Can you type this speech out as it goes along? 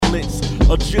violence.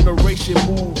 A generation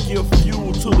move, give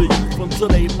fuel to the youth until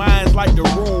they minds like the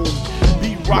room.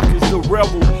 B-Rock is the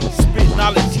rebel, spit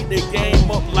knowledge, heat the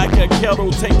game up like a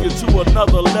kettle, take it to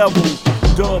another level.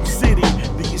 Dub City,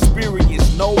 the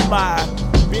experience, no lie.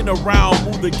 Been around,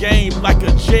 move the game like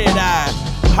a Jedi.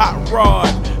 Hot Rod,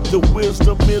 the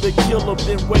wisdom of the killer,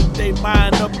 then wake they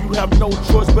mind up. You have no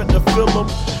choice but to fill them.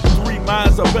 3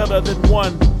 minds are better than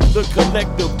one, the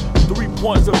collective. 3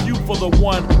 points of view for the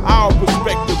one, our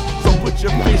perspective. So put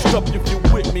your fist up if you're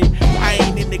with me. I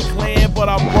ain't in the clan, but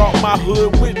I brought my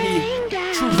hood with me.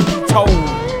 Truth be told.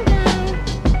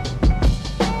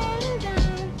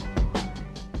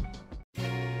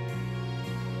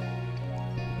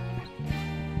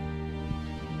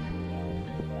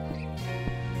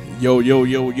 Yo,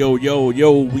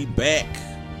 we back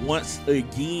once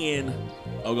again.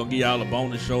 I'm gonna give y'all a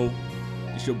bonus show.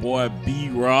 It's your boy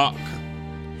B-Rock.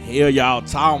 Hell y'all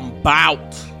talking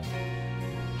about.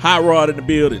 Hot Rod in the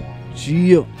building.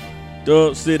 Yeah.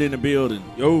 Dub City in the building.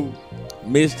 Yo.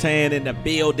 Miss Tan in the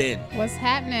building. What's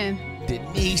happening?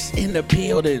 Denise in the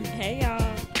building. Hey,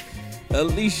 y'all.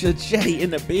 Alicia J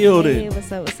in the building.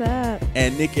 Hey, what's up?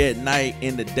 And Nick at Night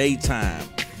in the daytime.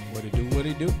 What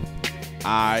it do?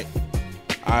 Alright,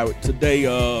 today,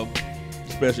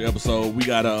 special episode, we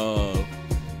got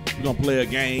we're gonna play a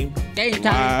game. Game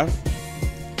time. Live.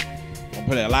 Gonna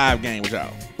play a live game with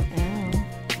y'all. Oh.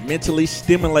 Mentally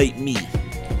stimulate me.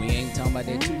 We ain't talking about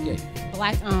that today.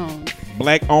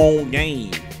 Black owned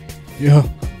game. Yeah.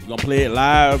 We're gonna play it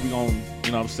live. We're gonna,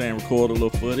 record a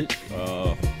little footage.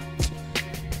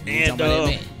 And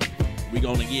we're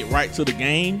gonna get right to the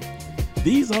game.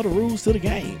 These are the rules to the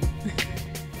game.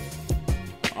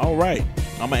 All right,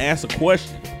 I'm gonna ask a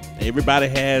question. Everybody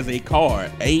has a card,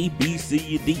 A, B,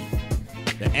 C, or D.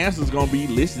 The answer is gonna be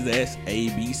listed as A,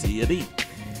 B, C, or D.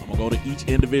 I'm gonna go to each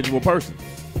individual person,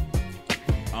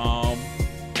 and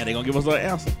they're gonna give us an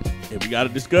answer. If we got a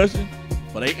discussion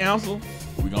for their answer,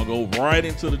 we're gonna go right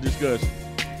into the discussion.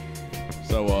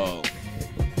 So,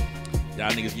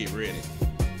 y'all niggas get ready.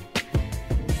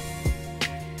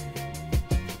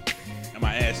 Am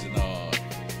I asking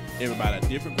everybody a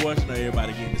different question, or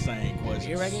everybody getting the same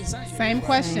question? Everybody getting the same. Same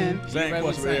question. Same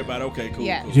question for everybody. Okay, cool.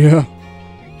 Yeah. Cool. Yeah.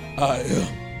 All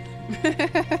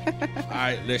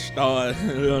right, let's start.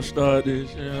 We're gonna start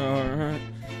this.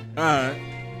 All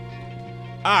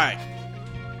right.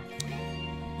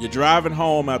 You're driving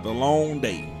home after a long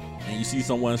day, and you see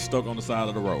someone stuck on the side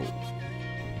of the road.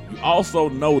 You also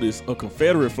notice a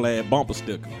Confederate flag bumper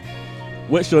sticker.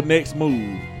 What's your next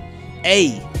move?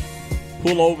 A,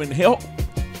 pull over and help.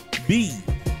 B,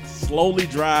 slowly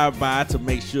drive by to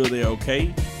make sure they're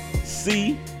okay.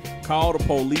 C, call the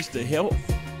police to help.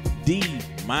 D,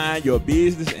 mind your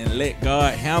business and let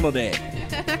God handle that.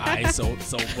 Alright, so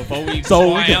before I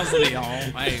answer it,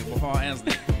 am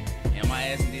I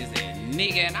asking this a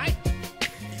nigga at night?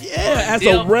 Yeah, as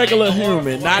a regular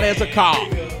human, not as a cop.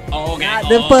 Oh, okay. Not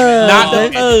the fuzz. Not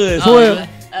the us.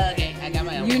 Okay, I got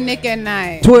my answer. You Nick at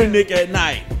night. You Nick at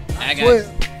night. I got it.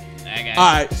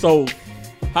 All right, so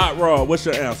Hot Rod, what's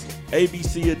your answer? A, B,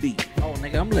 C, or D? Oh,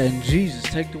 nigga, I'm letting Jesus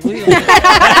take the wheel.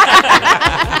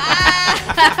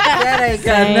 That ain't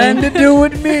got nothing to do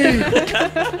with me.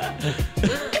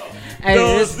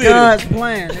 Hey, it's God's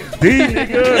plan. D,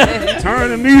 nigga,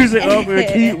 turn the music up and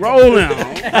keep rolling.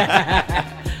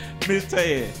 Miss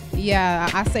Tad. Yeah,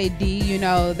 I say D.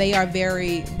 They are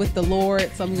very with the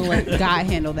Lord, so I'm going to let God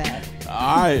handle that.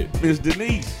 All right, Miss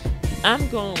Denise. I'm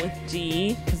going with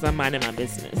G because I'm minding my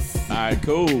business. All right,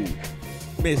 cool.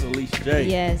 Miss Alicia J.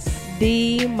 Yes,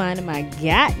 D, minding my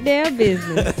goddamn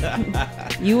business.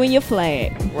 You and your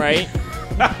flag, right?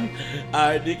 All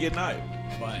right, Nick at night.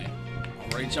 But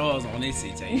Ray Charles on this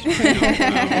situation.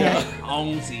 I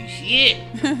don't see shit.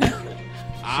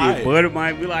 Shit, buddy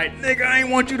might be like, nigga, I ain't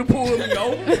want you to pull me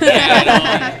over.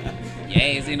 Your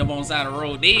ass end up on the side of the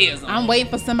road dead. I'm waiting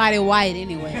for somebody white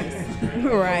anyways.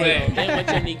 Right. They want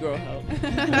your Negro help. All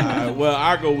right, well,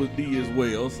 I go with D as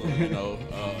well, so,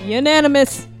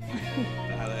 Unanimous.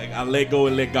 I let go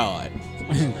and let God.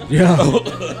 Yeah.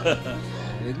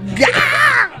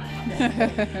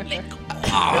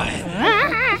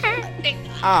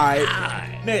 All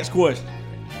right, next question.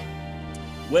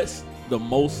 What's the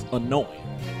most annoying?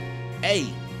 A,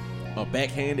 a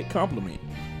backhanded compliment.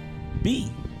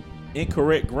 B,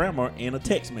 incorrect grammar in a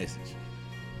text message.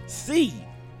 C,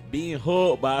 being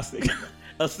hugged by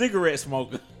a cigarette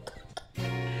smoker.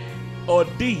 Or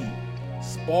D,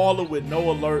 spoiler with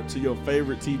no alert to your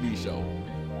favorite TV show.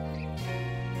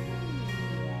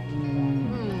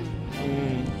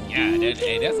 Yeah,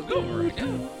 that's a good one right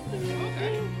there.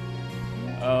 Okay.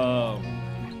 Are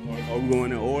we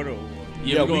going in order?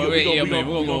 Yeah, we're we gonna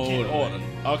gonna go keep order. order.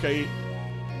 Okay.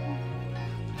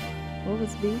 What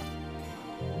was B?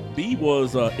 B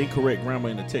was incorrect grammar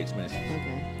in the text message.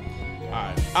 Okay. All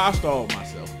right, I'll start with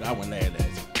myself. I went last.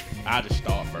 I just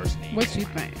start first. Then. What you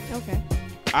think? Okay.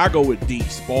 I go with D.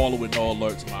 Spoiler with no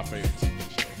alerts. My favorite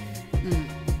TV show.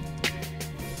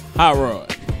 Hot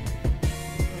Rod.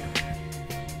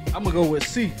 I'm gonna go with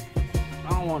C. I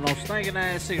don't want no stinking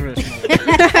ass cigarette smoke.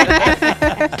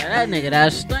 That nigga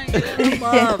that stinking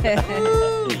mother.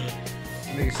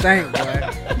 Nigga stink,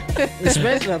 boy.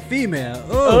 Especially a female.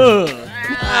 Ooh.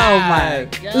 Oh my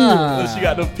god. She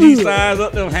got them peace signs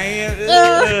up them hands.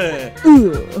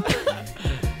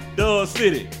 Dog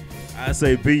City. I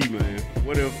say B, man.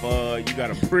 What if you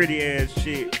got a pretty ass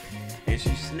chick and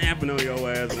she's snapping on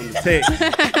your ass on the text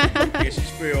and she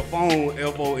spell phone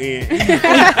F-O-N and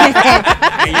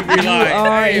you be like,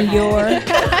 Are hey, your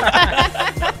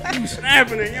you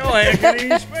snapping in your ass, can't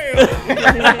even spell.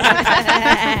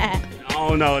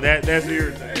 Oh no, that's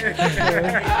irritating.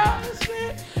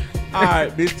 All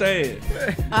right, Miss Tan.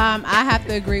 I have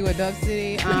to agree with Dove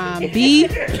City. B.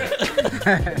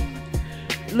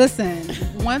 Listen,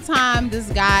 one time this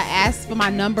guy asked for my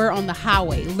number on the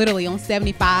highway, literally on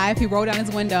 75. He rolled down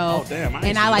his window, Oh, damn, I ain't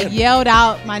and I seen like that. yelled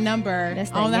out my number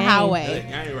That's on the the game. highway.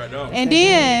 I ain't right there. And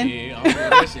then Yeah, I'm doing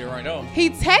that shit right off. he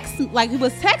was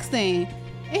texting,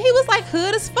 and he was like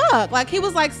hood as fuck. Like he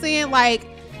was like saying like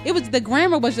the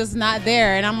grammar was just not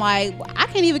there, and I'm like, I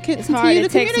can't even hard continue to to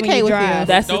text when communicate you with drive. you.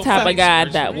 That's the Don't type say of guy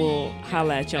switch that me. will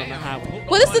holler at you on the highway.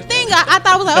 Well, this is the thing. I thought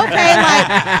I was like, okay,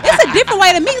 like it's a different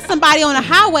way to meet somebody on the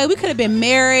highway. We could have been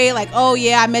married. Like, oh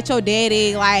yeah, I met your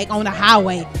daddy like on the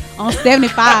highway on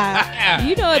 75.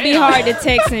 You know it'd be hard to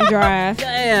text and drive.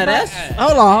 Yeah, that's.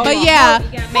 Hold on. But yeah,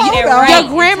 You gotta make Hold that on. right.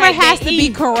 your grammar Type has that to be E.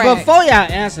 correct. Before y'all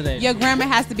answer that, Your grammar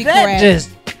has to be that correct.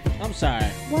 just. I'm sorry.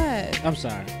 What? I'm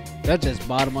sorry. That's just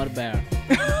bottom of the barrel.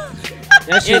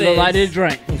 That shit It look is. like this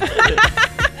drink.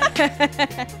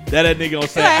 That nigga gonna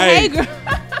say, Like, hey, hey, girl.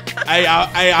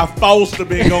 I forced to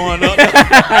been going up.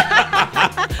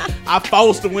 I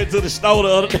forced to went to the store the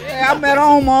other day. Yeah, I met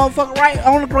on motherfucker right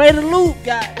on the greater loop.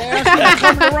 Goddamn, she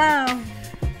coming around.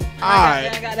 All right.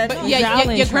 I got that But number. yeah, Y'all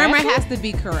in your grammar traffic? has to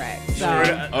be correct.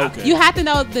 So Okay. you have to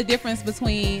know the difference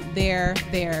between there,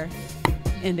 and there.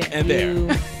 And there. You,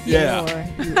 Yeah.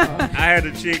 you are. I had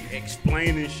a chick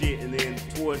explaining shit, and then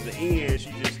towards the end,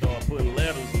 she just started putting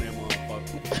letters in that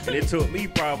motherfucker. And it took me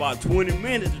probably about 20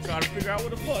 minutes to try to figure out what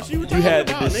the fuck she was You talking had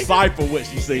to about, nigga. decipher what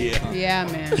she said. Yeah,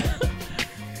 man.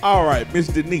 All right, Miss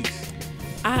Denise.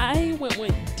 I went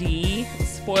with D.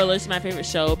 Spoilers, my favorite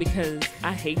show, because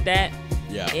I hate that.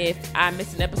 Yeah. If I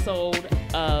miss an episode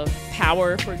of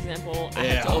Power, for example, I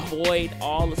have to Yeah. avoid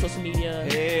all the social media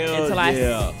Hell until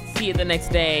yeah. I see it the next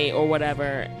day or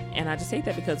whatever. And I just hate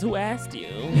that because who asked you?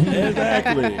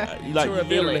 Exactly. You To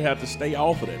reveal literally it. have to stay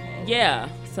off of that. motherfucker. Yeah,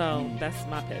 so that's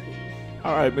my pet peeve.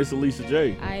 All right, Miss Alicia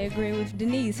J. I agree with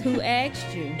Denise. Who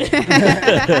asked you?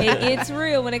 It's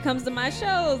real when it comes to my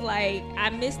shows. Like, I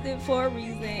missed it for a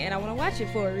reason, and I want to watch it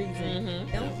for a reason.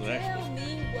 Mhm. Don't Exactly. tell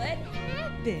me what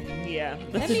happened. Yeah,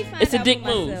 Let me find it's a out dick for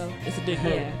move. myself. It's a dick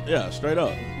move. Yeah. Yeah, straight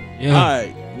up. Yeah. All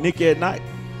right, Nick at Night.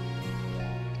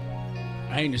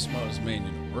 I ain't the smartest man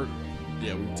in the world.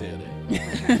 Yeah, we can tell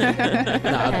that.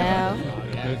 How?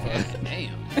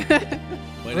 Damn.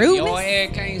 But if Rudeness? your ass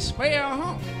can't spell,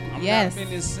 huh? I'm Yes. not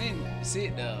finna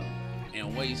sit there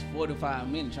and waste 45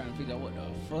 minutes trying to figure out what the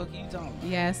fuck you talking about.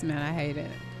 Yes, man. I hate it.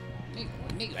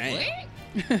 Nigga, Damn.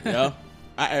 what? Yeah.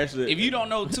 I actually. If you don't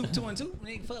know two and two,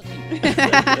 nigga, fuck you.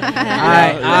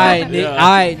 Alright, Nick. Yeah.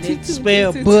 Alright, Nick.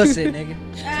 Spell pussy, nigga.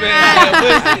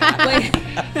 Wait,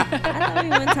 I thought we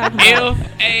weren't talking about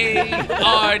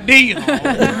F-A-R-D.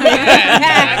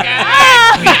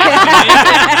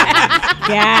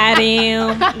 Got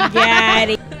him. Got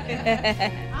it.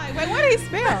 Wait, what did he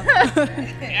spell?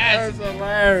 That's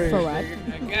hilarious. Farad.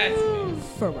 I got you.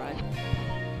 Farad.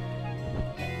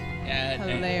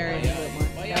 Hilarious.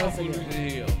 Why y'all fools in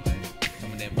hell, man?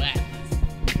 Some of that blackness.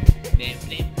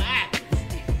 That blackness.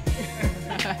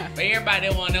 But everybody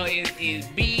that want to know is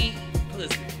B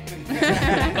pussy.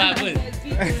 By pussy.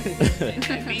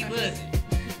 B pussy.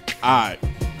 All right.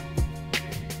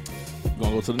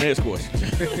 Gonna go to the next question.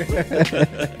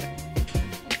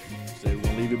 Said we're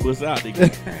gonna leave it bust out. They go.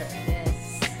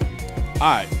 All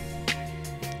right.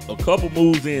 A couple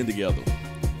moves in together.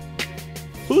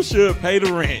 Who should pay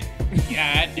the rent?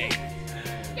 God damn.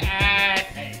 God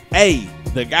damn. A,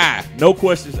 the guy, no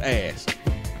questions asked.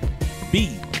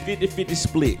 B, 50-50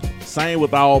 split, same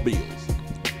with all bills.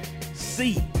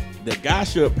 C, the guy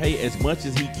should pay as much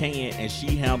as he can and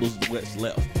she handles what's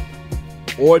left.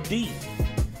 Or D,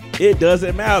 It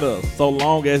doesn't matter so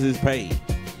long as it's paid.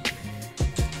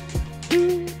 Got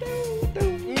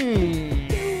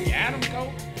him,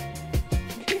 go.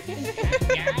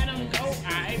 Got him, go. All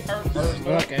right, first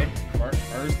up. Okay.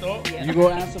 First up. You go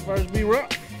answer first,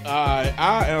 B-Rock? Alright,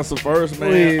 I'll answer first, Go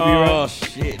ahead, man. B-Rock. Oh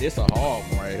shit, it's a hard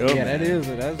one right here. Yeah,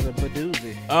 man. that's a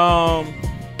badoozy.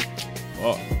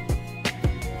 Fuck.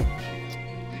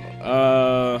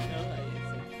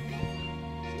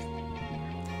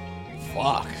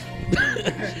 Fuck.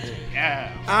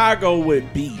 Yeah. I go with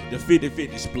B, the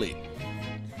 50-50 split.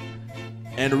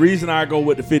 And the reason I go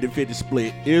with the 50-50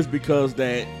 split is because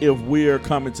that if we're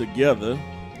coming together,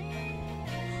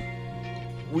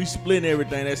 we split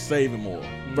everything, that's saving more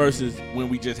versus when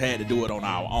we just had to do it on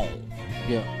our own.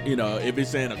 Yeah. You know, if it's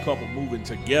saying a couple moving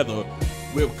together,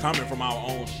 we're coming from our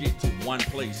own shit to one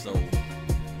place. So,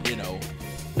 you know,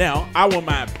 now I wouldn't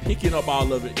mind picking up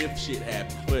all of it if shit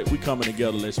happens, but we coming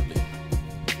together, let's split.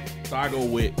 So I go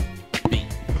with B.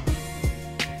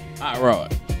 All right,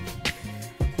 Rod.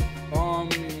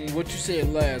 What you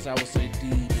said last, I would say D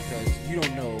because you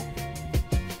don't know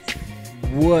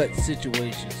what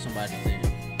situation somebody's in.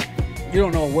 You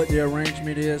don't know what the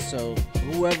arrangement is, so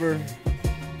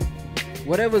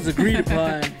whatever's agreed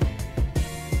upon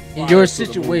in your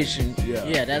situation,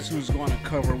 Yeah. that's who's going to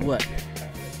cover what.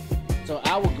 So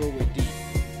I would go with D.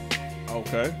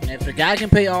 Okay. And if the guy can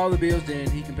pay all the bills, then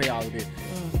he can pay all the bills.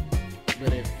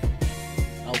 But if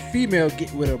a female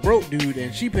get with a broke dude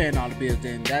and she paying all the bills,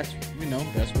 then that's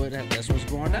what's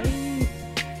going on.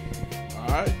 All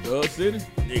right, Dub City.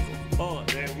 Nigga, fuck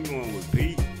that. We going with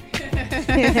B.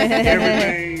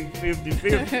 Everything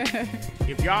 50-50.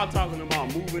 If y'all talking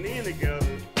about moving in together,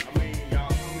 I mean, y'all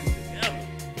coming together.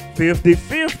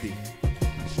 50-50.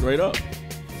 Straight up.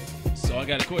 So I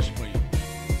got a question for you.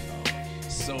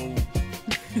 So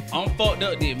I'm fucked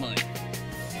up this month.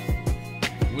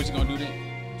 What you gonna do then?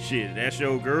 Shit, that's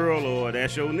your girl or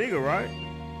that's your nigga, right?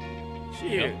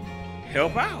 Shit,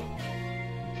 help out.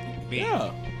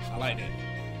 Yeah. I like that.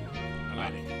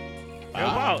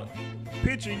 Help out.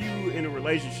 Picture you in a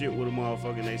relationship with a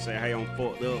motherfucker and they say, hey, I'm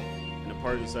fucked up. And the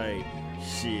person say,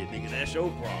 shit, nigga, that's your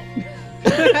problem.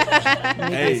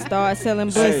 Hey. Start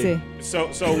selling pussy. So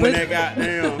when that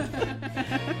goddamn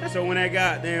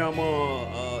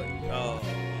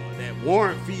that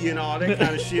warrant fee and all that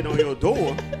kind of shit on your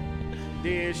door,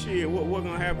 then shit, what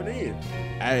gonna happen then?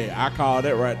 Hey, I call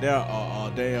that right there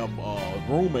a damn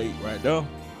roommate right there.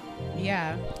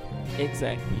 Yeah.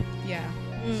 Exactly. Yeah.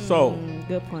 So,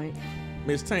 Good point.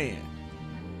 Miss Tan.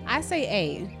 I say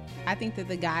A. I think that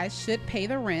the guys should pay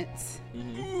the rent.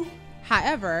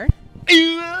 However,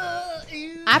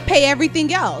 I pay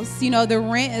everything else. You know, the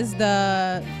rent is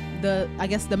the I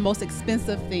guess the most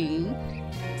expensive thing.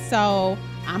 So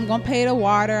I'm gonna pay the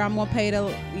water. I'm gonna pay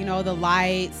the the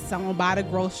lights. I'm gonna buy the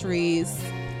groceries.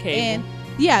 Cable. And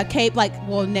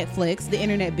Netflix, the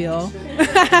internet bill.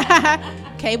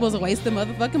 Cable's a waste of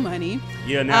motherfucking money.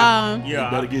 Yeah, now, You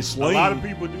better get a slayed. lot of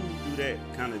people do that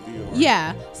kind of deal. Right?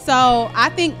 Yeah. So I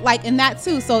think like in that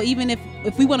too. So even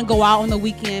if we want to go out on the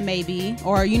weekend, maybe,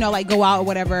 or go out or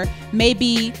whatever,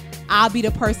 maybe I'll be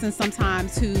the person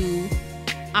sometimes who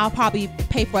I'll probably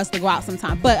pay for us to go out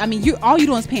sometime. But I mean, all you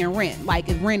doing is paying rent. Like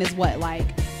if rent is what, like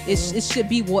it should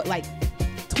be what, like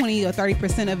 20 or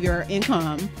 30% of your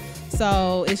income.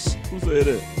 So it's. Who said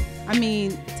that? I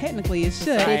mean, technically it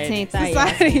should. 15th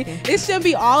Society. It should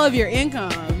be all of your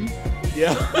income.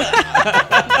 Yeah.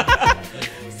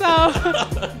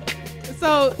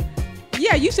 So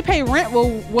yeah, you should pay rent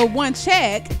with one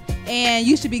check, and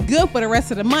you should be good for the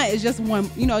rest of the month. It's just one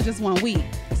week.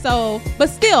 So,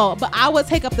 but I would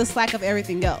take up the slack of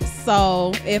everything else.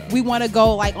 So if we want to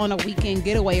go like on a weekend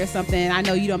getaway or something, I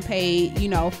know you don't pay,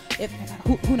 if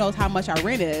who knows how much our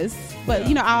rent is, but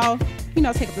I'll,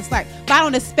 take up the slack. But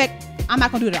I'm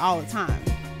not gonna do that all the time.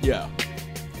 Yeah.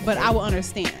 But I will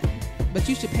understand. But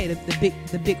you should pay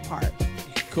the big part.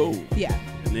 Cool. Yeah.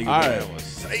 The nigga All have right. a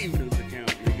savings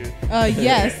account, nigga.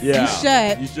 Yes, Yeah. you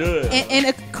should. You should. And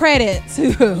a credit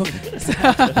too.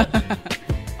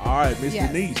 All right, Miss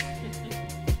Yes. Denise.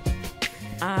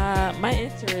 My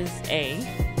answer is A.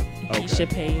 Okay. He should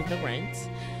pay the rent.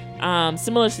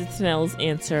 Similar to Tanel's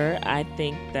answer, I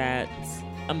think that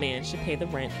a man should pay the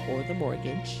rent or the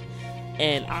mortgage,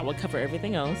 and I will cover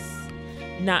everything else.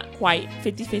 Not quite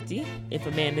 50-50. If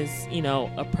a man is,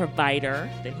 a provider,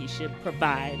 then he should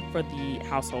provide for the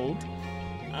household.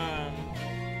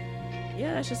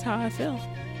 Yeah, that's just how I feel.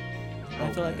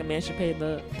 I feel like a man should pay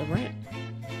the rent.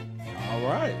 All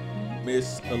right,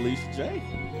 Miss Alicia J.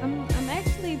 I'm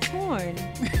actually torn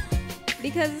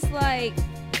because it's like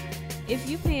if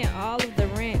you paying all of the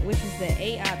rent, which is the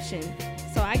A option,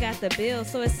 So I got the bill.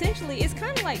 So essentially, it's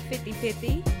kind of like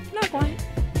 50-50. Not quite.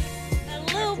 A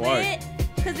little quite.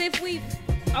 bit. Because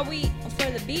are we,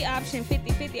 for the B option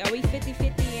 50-50, are we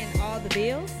 50-50 in all the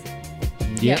bills?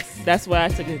 Yes, that's why I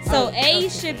took it. So A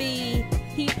should be,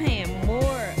 he paying more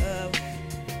of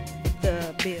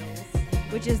the bills,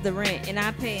 which is the rent, and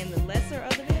I paying the lesser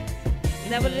of the bills? Is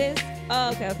that what it is? Oh,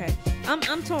 okay.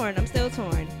 I'm torn. I'm still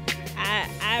torn.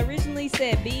 I originally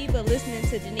said B, but listening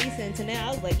to Janice and Tanel, I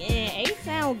was like, A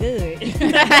sound good.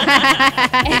 Because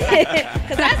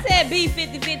I said B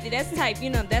 50-50. That's type,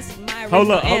 that's my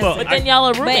original answer. But then y'all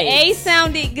are But roommates. A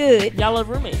sounded good. Y'all are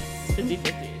roommates.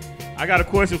 50-50. I got a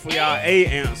question for y'all A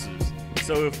answers.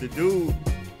 So if the dude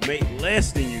make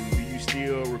less than you, do you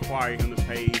still require him to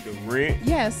pay the rent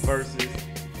Yes. versus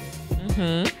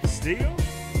still?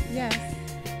 Yes.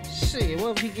 Shit,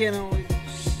 what if he get on with?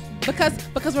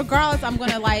 Because regardless, I'm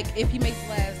gonna if he makes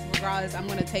less, regardless, I'm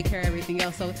gonna take care of everything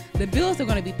else. So the bills are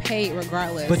gonna be paid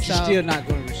regardless. But you're so. still not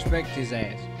gonna respect his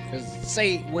ass. Because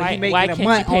say when Why- he making why a can't you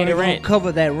month, pay only the gonna rent?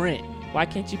 cover that rent. Why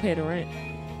can't you pay the rent?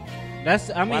 Why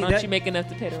Why don't you make enough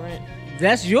to pay the rent?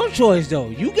 That's your choice though.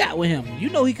 You got with him. You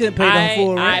know he couldn't pay them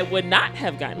full I rent. would not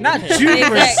have gotten Not with him. you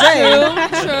per se.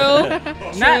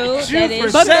 True. Not True. you That per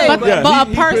is But, se. but, but Yeah, but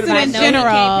he a person pretty in much- I know he can't pay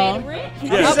general. the rent. I'm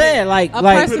Yeah. saying like A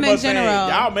like person Pretty in much saying, general.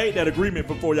 y'all made that agreement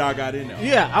before y'all got in there.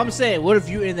 yeah. I'm saying what if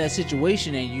you in that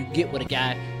situation and you get with a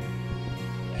guy,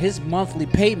 his monthly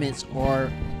payments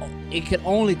are it can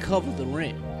only cover the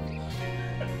rent.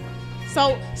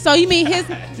 So you mean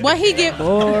what he get?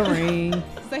 Boring.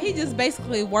 So he just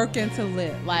basically working to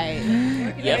live,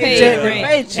 Yep. Paycheck to rent.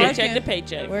 paycheck. Paycheck to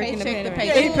paycheck. Working to Paycheck pay to the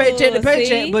paycheck. Yeah, he paycheck to Ooh,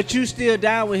 paycheck, see? but you still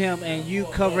down with him and you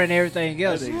covering everything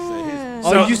else. Ah.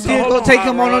 Oh, you still hold gonna on, take Hot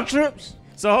him on Rod. them trips?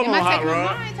 So hold Am on, I Hot taking him?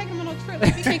 Rod. I ain't taking him on no trip.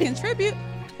 If he can contribute.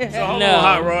 So hold No. on,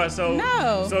 Hot Rod. So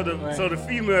No. so the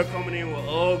female coming in with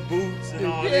Ugg boots and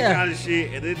all Yeah. that kind of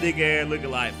shit, and this nigga ass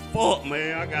looking like, fuck,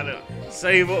 man, I gotta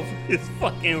save up for his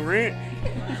fucking rent.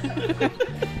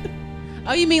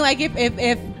 Oh, you mean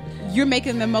if you're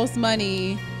making the most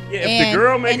money? Yeah, if the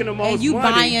girl making the most and you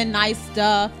money, buying nice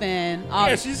stuff and all.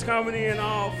 yeah, she's coming in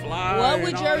all fly. What and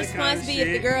would all your that kind response of be if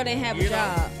the shit, girl didn't have a you know?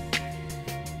 job?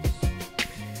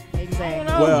 Exactly.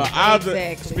 Well,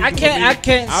 Exactly. I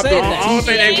can't I've say been- that. I don't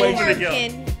think they She moving ain't together.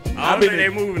 working. I don't think they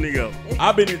moving together.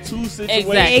 I've been in two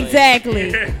situations.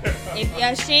 Exactly.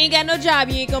 If she ain't got no job,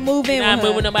 you ain't gonna move in You're not with her.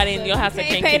 moving nobody in your house that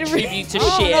can't can't pay the rent. contribute to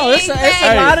Oh, shit. no, it's a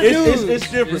Hey, lot of it's, dudes.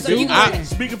 it's different. So you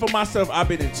Speaking for myself, I've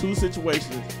been in two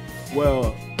situations where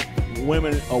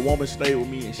a woman stayed with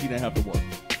me and she didn't have to work.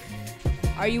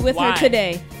 Are you with Why? her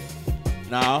today?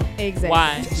 Now, Exactly.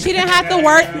 Why? She didn't have to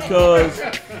work. because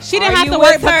She didn't Are have you to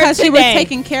work with her because she was today?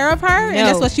 taking care of her, and No.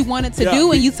 that's what she wanted to Yeah.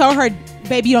 do. And you told her,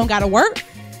 "Baby, you don't gotta work."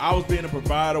 I was being a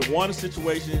provider. One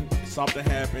situation, something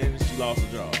happened, she lost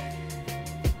her job.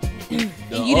 And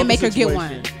you didn't make her get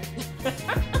one.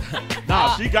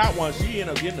 Nah, she got one. She ended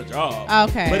up getting a job.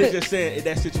 Okay. But it just said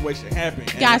that situation happened.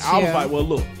 And Got I was you. like, well,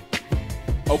 look,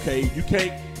 okay, you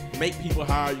can't make people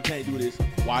hire. You can't do this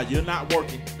while you're not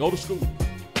working. Go to school.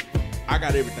 I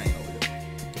got everything over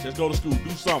here. Just go to school.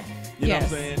 Do something. You know what I'm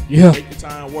Yes. saying? Yeah. Make your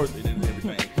time worth it and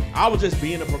everything. I was just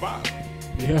being a provider.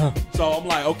 Yeah. So I'm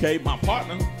like, okay, my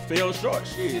partner fell short.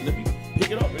 Shit, let me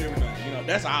pick it up and everything. You know,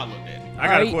 that's how I looked at it. I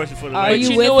got Are a you- question for the are But lady. you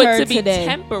you with knew it her to be today?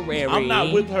 temporary. I'm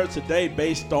not with her today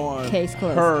based on Case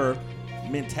closed. her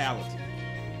mentality.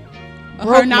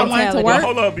 Her not wanting to mentality. work.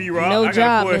 Hold up, B-Rock. No I got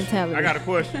job a question. mentality. I got a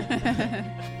question.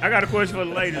 I got a question for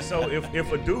the lady. So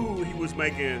if a dude, he was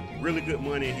making really good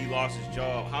money and he lost his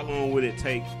job, how long would it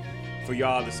take for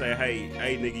y'all to say,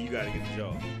 hey, nigga, you got to get a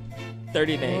job?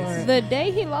 30 days. The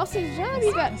day he lost his job,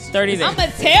 you got. 30 days. I'm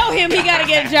gonna tell him he gotta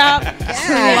get a job.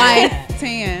 True life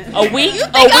 10. A week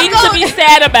I'm to going- be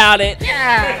sad about it.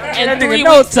 That And nigga 3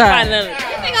 no weeks to time. find another. You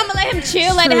think I'm gonna let him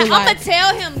chill like True that? I'm gonna life.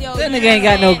 tell him, yo. That you nigga ain't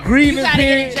got no man, grievance You gotta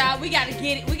period. get a job. We gotta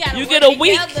get it. We gotta. You work get a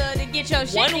week. together to get your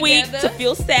shit 1 week together. to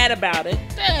feel sad about it.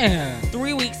 Damn.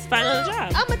 3 weeks to find another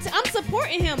job. I'm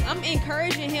supporting him. I'm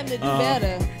encouraging him to do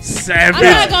better. Savage. I'm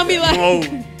not gonna be like-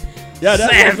 Whoa. Yeah,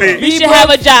 that's Savage. You should have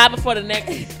a job before the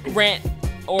next rent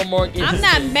or mortgage. I'm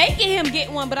not making him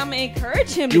get one, but I'm gonna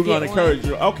encourage him to You're get gonna one. encourage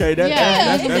you. Okay, Yeah,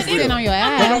 that's it's real. sitting on your But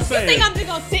I'm ass. You saying, think I'm just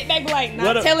gonna sit back and be like, not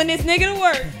What a- telling this nigga to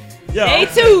work? yeah, Day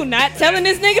 2, not telling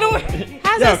this nigga to work.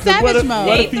 How's yeah, that 'cause savage what if, mode?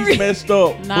 what if Day he's 3. messed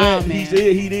up? Nah, but man.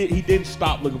 he didn't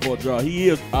stop looking for a job. He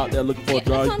is out there looking for a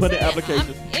job. He's putting in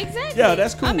applications. Exactly. Yeah,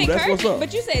 that's cool. I'm That's what's encouraging, up.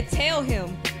 but you said tell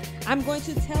him. I'm going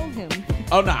to tell him.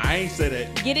 Oh no, I ain't say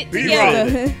that. Get it B-Rock,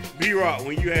 together. B-Rock,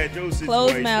 when you had your situation,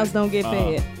 Closed mouths don't get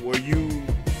fed. were you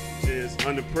just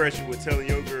under pressure with telling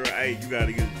your girl, hey, you got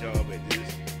to get a job at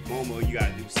this moment, or you got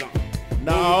to do something?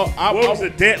 No, What was the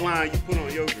deadline you put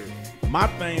on your girl? my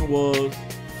thing was,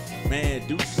 man,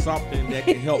 do something that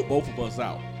can help both of us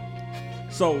out.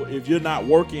 So if you're not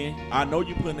working, I know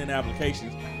you're putting in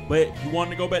applications, but you want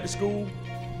to go back to school,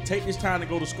 take this time to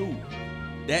go to school.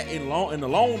 That in the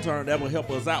long term, that will help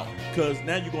us out. Because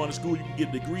now you're going to school, you can get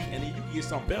a degree, and then you can get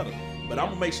something better. But I'm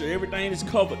going to make sure everything is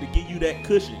covered to give you that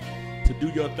cushion to do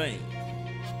your thing.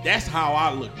 That's how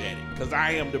I looked at it, because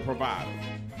I am the provider.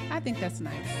 I think that's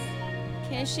nice.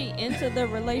 Can she enter the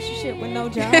relationship with no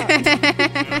job?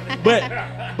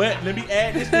 But let me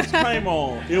add this disclaimer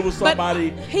on. It was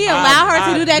somebody. He allowed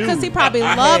her to do that knew because he probably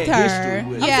I loved had her.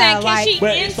 history with. I'm Yeah, saying, like can she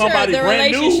but enter somebody the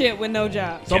brand new? relationship with no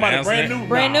job? Somebody answer brand that? new.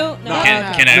 Brand Nah. new? Nah. No.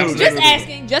 Can I answer Just that?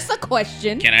 asking, just a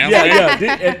question. Can I answer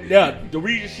that? Yeah. The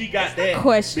reason she got that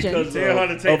question. because Tell her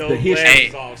to take of the those history.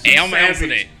 glasses off. Hey, I'ma answer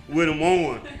Savage with them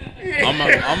on. I'm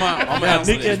a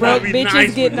answer Nick that. is Broke Be bitches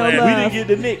nice get with no that. We love. didn't get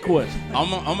the Nick question.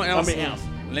 I'm a answer. answer.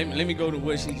 Let me go to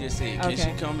what she just said. Can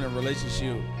Okay. she come in a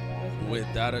relationship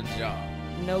without a job?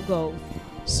 No goals.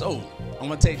 So I'm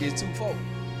gonna take this twofold.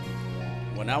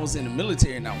 When I was in the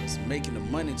military and I was making the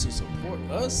money to support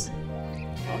us, I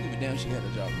don't give a damn if she had a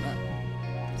job or not.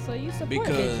 So you support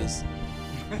bitches.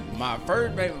 Because my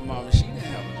first baby mama, she didn't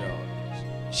have a job.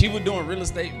 She was doing real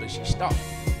estate, but she stopped.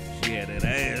 She had that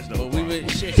ass though. But we would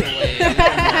shit your ass.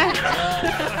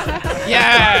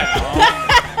 Yeah.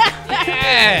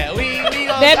 Yeah. We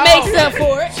gonna That talk. makes up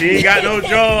for it. She ain't got no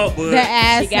job, but The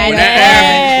ass. She got when that that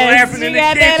ass ass. is She clapping in the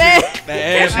got kitchen, that The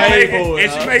and ass she paid making, for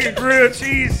and she making grilled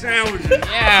cheese sandwiches. Yeah.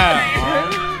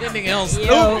 That nigga on ass. stupid.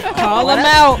 Yo, call them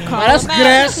out. Call That's a them good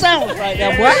out. ass sandwich right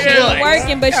there, boy. She ain't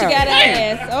working, but she got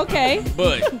an ass. Okay.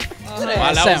 But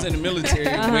while I was in the military,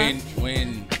 Uh-huh. when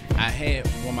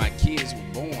my kids were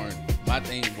born, my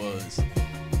thing was,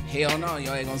 hell no,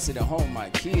 y'all ain't gonna sit at home with my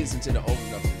kids until they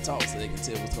open up and talk so they can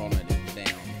tell what's going on at the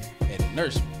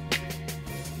nursery.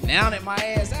 Now that my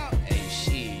ass out, hey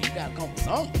shit, you gotta come with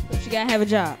something. She gotta have a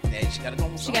job. Hey, she gotta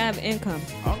come with She something. gotta have income.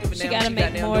 I don't give a She damn gotta what make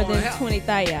goddamn more doing than now. 20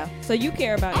 thou. So you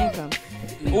care about income.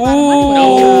 No,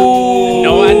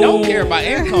 I don't care about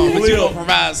income, but you don't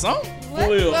provide something. What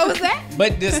was that?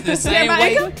 But this the same about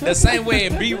way, income? the same way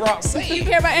B-Rock You said.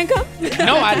 care about income?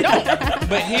 No, I don't.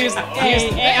 But here's the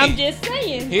Hey, I'm thing. just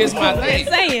saying. Here's my thing.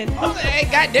 Just saying. Hey,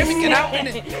 goddamn it, get out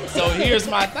with it. So here's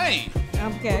my thing.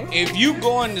 Okay. If you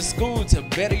going to school to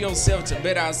better yourself, to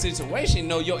better our situation,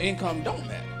 no, your income don't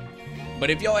matter. But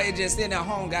if your ass just sitting at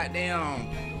home, goddamn,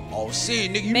 oh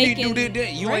shit, nigga, you need to do Making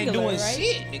this. You ain't regular, doing right?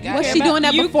 shit. Nigga, Was goddamn, she doing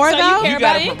that you- before so you though? care you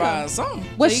gotta about income. provide something.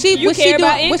 Was So she you was she care doing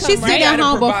about was she income, right? sitting You at gotta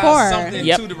home provide before? something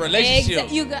Yep. to the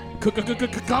relationship. You got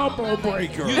Combo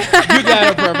breaker. You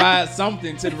gotta provide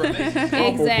something to the relationship.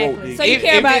 exactly. So you If-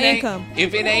 care if about it ain't- income.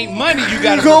 If it ain't money, you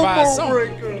gotta provide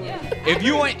something.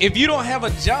 If you don't have a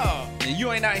job and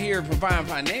you ain't out here providing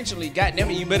financially,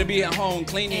 goddamn it, you better be at home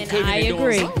cleaning, And cooking, I and doing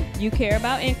agree. something. You care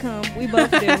about income. We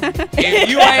both do. If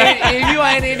you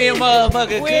ain't in there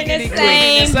motherfucker We're in cooking the and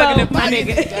cleaning and same sucking boat, the my pockets,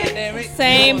 nigga. goddamn it.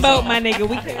 Same Doing boat, something. my nigga.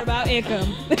 We care about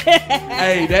income.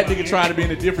 Hey, that nigga tried to be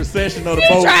in a different section of the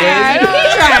boat, tried. man. He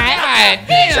tried. God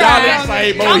damn. Y'all in the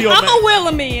same boat. He I'm don't a wheel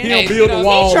him in. he don't Hey, build he a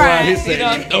wall tried. around his He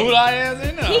done section. threw our ass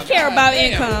in there. He care God about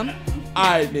damn. income. All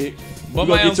right, Nick. But You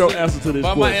gonna get your answer to this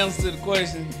But my question. answer to the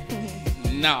question,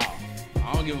 no.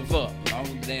 I don't give a fuck. As long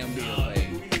as the damn bill paid.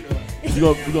 You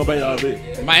gonna pay all of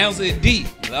it. My answer is D.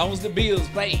 As long as the bills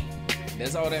paid.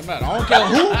 That's all that matters. I don't care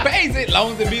who pays it, as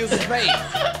long as the bills is paid.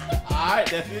 All right,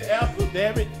 that's it. Answer,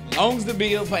 damn it. As long as the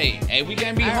bill paid. Hey, we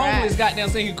can't be All homeless, right. goddamn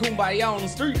singing Kumbaya on the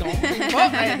street. Don't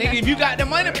fuck that, nigga. If you got the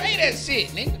money, pay that shit,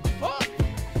 nigga. Fuck.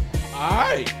 All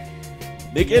right.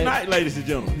 Nick at night, ladies and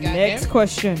gentlemen. Next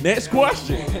question. Next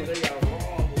question.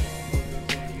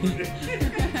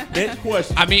 Next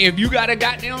question. I mean, if you got a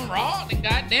goddamn raw, then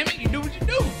goddamn it, you do what you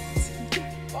do.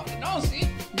 Fucking no shit.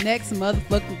 Next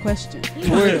motherfucking question.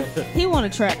 He want a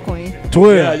trap queen.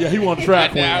 12. Yeah, he want to try I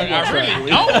queen. He want really track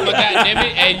queen. don't, but goddamn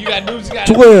it, and you gotta do what you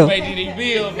gotta 12. do to pay these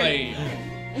bills, paid.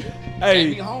 Can't be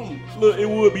Hey, home. look, it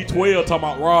would be 12 talking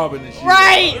about robbing and shit.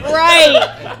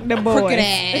 Right. The boy. Crooked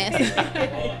ass.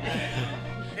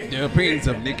 The opinions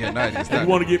of Nick and Night is You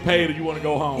want to get paid or you want to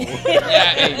go home?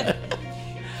 Yeah, hey.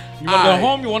 You wanna Alright. go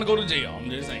home, you wanna go to jail. I'm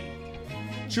just saying.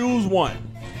 Choose one.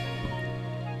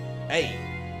 A.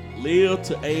 Live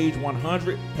to age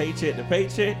 100, paycheck to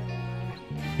paycheck.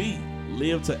 B.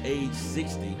 Live to age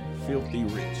 60, filthy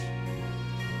rich.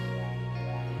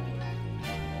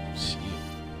 Shit.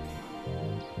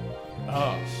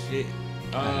 Oh, shit.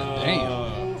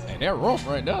 Damn. Hey, that rough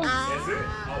right there.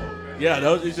 Yeah,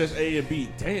 those it's just A and B.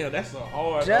 Damn, that's a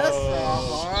hard. Just a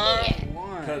hard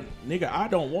one. Cause nigga, I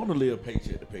don't want to live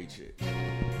paycheck to paycheck.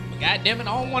 God damn it,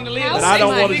 I don't want to live. But to I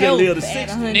don't 60, want to just nigga. live to At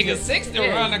 60. 100. Nigga, 60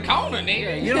 around the corner,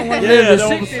 nigga. You don't want to Yeah, live that's to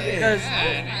what I'm 60 saying. because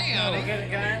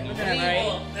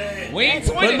Damn. We ain't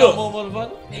 20 But no look. more,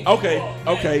 motherfucker.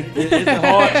 Okay. It's a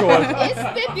hard choice.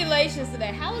 It's stipulations to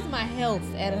that. How is my health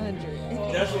at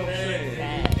 100? That's what I'm saying.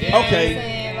 Yeah.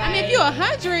 Okay. I mean, if you're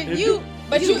 100, If you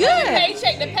But you good. good.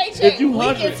 Paycheck to paycheck. If you weak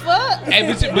 100. as fuck. Hey,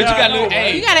 but you gotta look.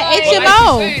 Hey, You gotta but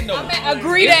HMO. like you saying, though, I'm at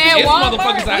agree to it's at Walmart.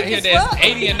 motherfuckers out weak here as that's fuck.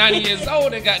 80 and 90 years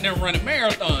old that got them running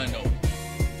marathon though.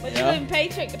 But Yeah. you living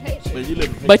paycheck to paycheck. But you live.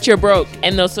 But you're broke,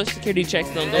 and those Social Security checks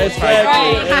don't go as far. Exactly.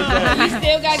 Right. You Exactly.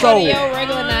 still got to So- go to your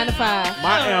regular 9 to 5.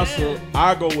 My answer,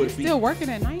 I go with B. still working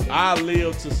at 90. I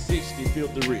live to 60,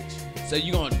 filthy rich. So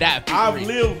you gonna die? I've rich.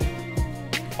 lived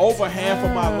over half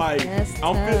of my life. That's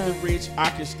I'm tough. filthy rich. I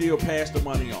can still pass the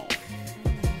money on.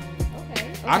 Okay.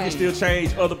 I can still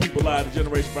change other people's lives, the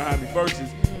generation behind me. Versus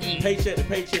paycheck to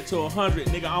paycheck to 100,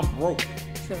 nigga, I'm broke.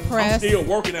 I'm Press. still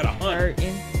working at 100.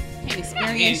 Can't Yeah,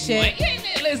 experience shit.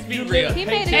 let's be real. He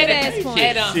made a Paycheck good to ass paycheck. point.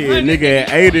 At Shit, 100, nigga,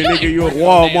 at 80, nigga, you a ain't no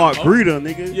Walmart damn greeter,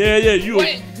 nigga. Yeah, you.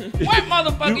 What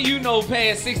motherfucker you know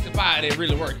past 65 that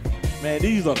really working? Man,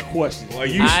 these are the questions. Boy,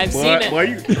 you, I've boy, seen it. boy,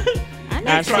 you. I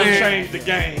know. I've Trying seen to it. change the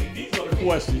game. These are the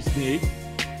questions, Nick.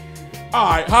 All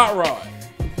right, hot rod.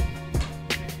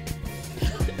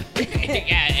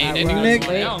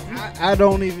 I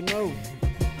don't even know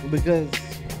because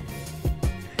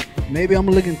maybe I'm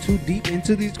looking too deep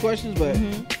into these questions, but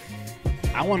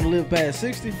I want to live past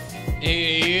 60.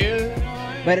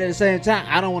 Yeah. But at the same time,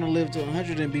 I don't want to live to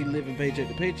 100 and be living paycheck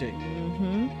to paycheck.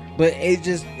 But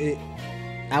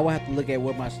I will have to look at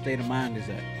what my state of mind is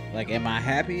at. Like, am I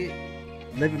happy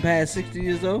living past 60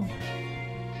 years old?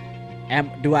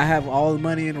 Do I have all the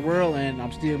money in the world and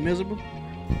I'm still miserable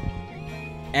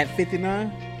at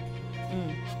 59?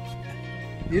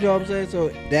 You know what I'm saying? So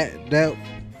that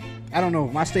I don't know.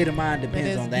 My state of mind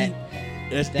depends on that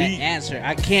That's that deep. answer.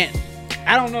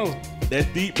 I don't know. That's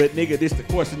deep, but nigga, this the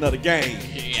question of the game.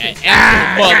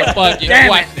 Motherfucking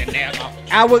question,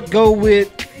 nigga. I would go with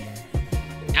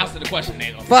Answer the question,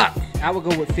 nigga. fuck. I would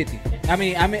go with 50.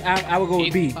 I would go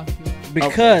with B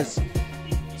because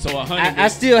So 100. I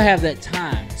still have that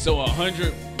time. So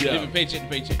 100 Yeah. living paycheck to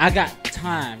paycheck. I got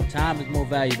time. Time is more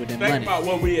valuable than Think money. about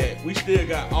where we at. We still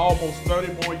got almost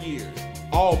 30 more years.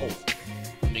 Almost.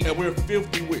 Nigga. And we're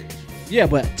 50 rich. Yeah,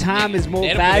 but time is more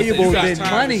That valuable You got than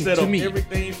time money to set to up me.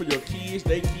 everything for your kids,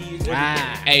 they kids, everything.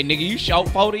 Ah. Hey, nigga, you short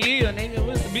 40 years, nigga.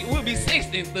 We'll be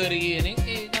 60 in 30 years, nigga.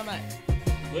 Hey, come on.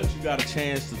 But you got a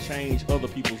chance to change other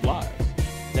people's lives.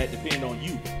 That depend on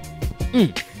you.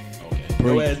 Okay.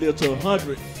 Your ass live to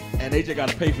 100, and they just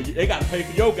gotta pay for you. They gotta pay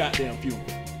for your goddamn funeral.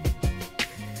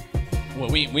 Well,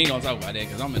 we ain't gonna talk about that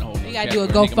because I'm in a whole. You gotta do a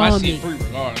category, nigga. My GoFundMe. shit free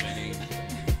regardless, nigga.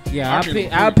 Yeah, I'm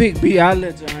doing I'll pick B. I'll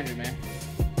live to 100, man.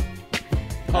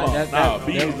 Hold on, that- nah, that-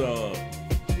 B's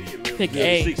Pick live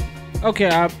A. 60. Okay,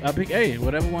 I'll pick A.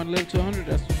 Whatever one live to 100,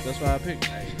 that's what I pick.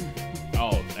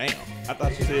 Oh damn, I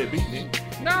thought you said B,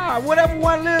 nigga. Nah, whatever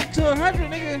one live to 100,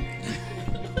 nigga.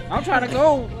 I'm trying to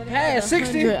go past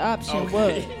 60. 100 option Okay.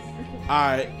 was. All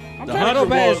right, I'm the trying to go 100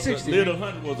 past was 60. live to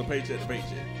 100 was a paycheck to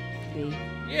paycheck.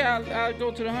 Yeah, I'll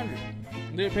go to the 100.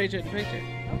 Live paycheck to paycheck.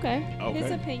 Okay. Okay.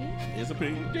 His opinion. His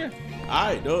opinion. Yeah. All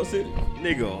right, Dub City.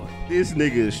 Nigga, this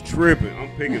nigga is tripping. I'm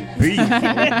picking B.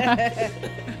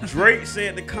 Drake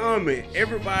said the comment,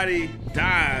 everybody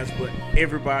dies, but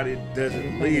everybody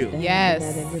doesn't live. Yes.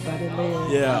 Not everybody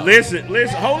lives. Yeah. Listen,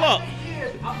 hold up.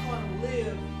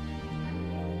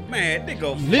 Man,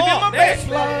 nigga, Living fuck my that. best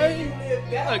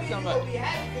life. Look, somebody. Man,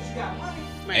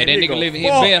 Hey, that nigga living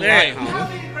his fuck best that, life.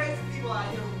 homie.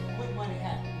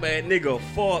 Man, nigga,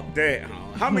 fuck that, huh?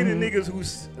 How many niggas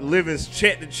who's living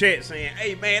check to check saying,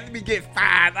 hey, man, let me get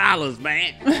 $5,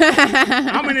 man?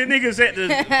 How many niggas at the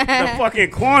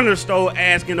fucking corner store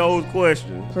asking those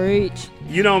questions? Preach.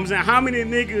 You know what I'm saying? How many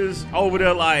niggas over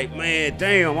there like, man,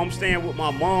 damn, I'm staying with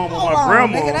my mom or my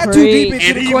grandma. Nigga, that's too deep Preach. into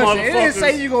And the these question. It didn't motherfuckers-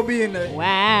 say you gonna be in the.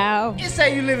 Wow. It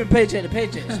say you living paycheck to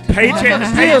paycheck. Paycheck to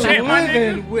Still paycheck, my nigga.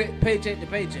 living with paycheck to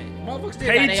paycheck. Motherfuckers still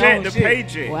got their Paycheck own to shit.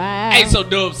 paycheck. Wow. Hey, so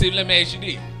Dub, see, let me ask you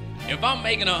this. If I'm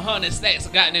making 100 stacks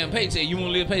of goddamn paycheck, you wanna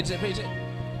live paycheck to paycheck?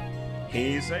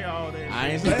 He ain't say all that. I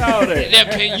ain't say all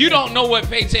that. You don't know what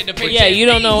paycheck to paycheck Yeah, you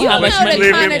don't know you how don't much know money. the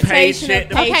Living connotation paycheck of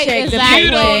to paycheck Okay, to exactly.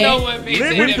 You don't paycheck. know what paycheck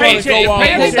Living to paycheck paycheck. to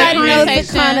Paycheck. Everybody knows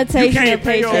the Connotation. You connotation can't of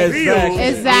pay your paycheck. bills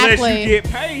Exactly. unless you get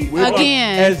paid.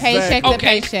 Again, Exactly. paycheck to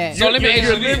Okay. paycheck. So let me ask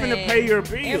You're you this. living to pay your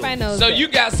bills. Everybody knows So that. you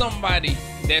got somebody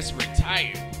that's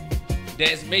retired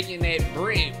that's making that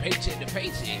bread paycheck to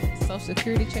paycheck. Social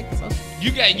Security check. Social.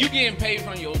 You getting paid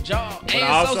from your job But and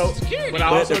also, Social Security. but I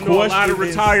also the know a lot of question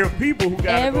is- retired people who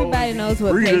got Everybody knows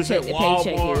what greeters paycheck at to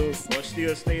paycheck Walmart is. or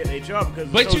still stay at their job because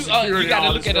But of you Social Security got and to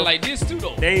all look this at it stuff. like this too,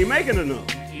 though. They ain't making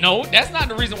enough. No, that's not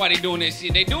the reason why they doing that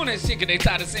shit. They doing that shit because they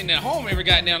tired of sitting at home every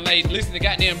goddamn night listening to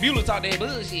goddamn Bueller talk that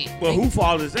bullshit. Well, who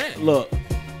fault is that? Look,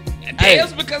 And Hey.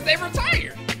 that's because they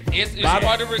retired. It's Bottom-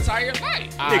 part of retired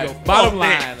life. Nigga, bottom fuck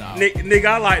line, that. though. Nigga,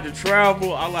 I like to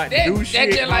travel. I like to do That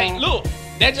shit. just like, look,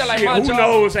 that just like Shit, my who job.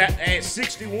 knows at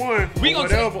 61 We or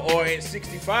gonna whatever, or at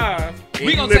 65, We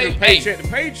we gonna living take- paycheck hey, to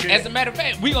paycheck, As a matter of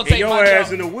fact, we gonna and take your my ass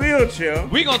job. in a wheelchair.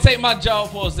 We gonna take my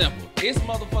job for example. It's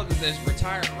motherfuckers that's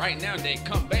retired right now that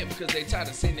come back because they tired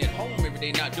of sitting at home every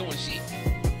day not doing shit.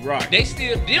 Right. They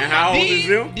still them. And how old is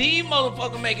them? These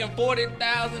motherfuckers making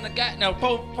 $40,000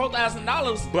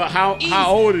 $4,000. But how Easy.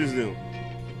 old is them?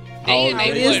 They in How they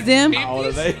old is what, them? 50s? how old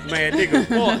are they? Man, nigga,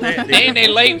 fuck that. They in Nigga. their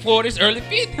late 40s, early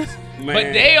 50s. Man.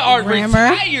 But they are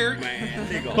Grammar. retired. Man,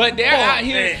 nigga, But they're fuck out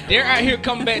here. that. They're out here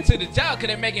coming back to the job because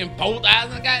they're making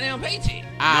 4,000 goddamn paycheck.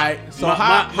 Alright, so My-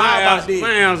 how my about ass- this?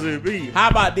 My answer be. How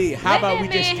about this? How Let about that we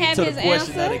just man stick have to the his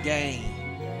question of answer. the game?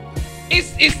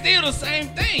 It's still the same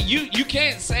thing. You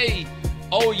can't say,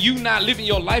 oh, you not living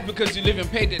your life because you living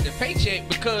paycheck to paycheck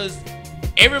because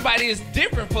everybody is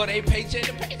different for their paycheck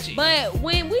to paycheck. But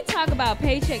when we talk about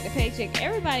paycheck to paycheck,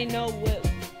 everybody know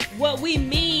what we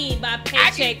mean by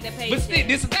paycheck to paycheck. But still,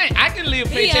 this is the thing. I can live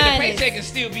Be paycheck to honest. paycheck and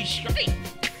still be straight.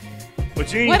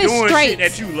 But you ain't What is doing straight? shit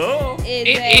that you love.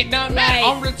 It doesn't matter.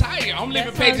 Like, I'm retired. I'm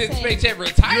living that's what I'm paycheck to saying. paycheck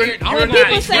retired. I'm You're when not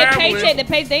people say traveling. paycheck to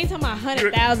paycheck, they ain't talking about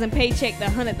 100,000 paycheck to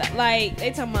 100,000. Like they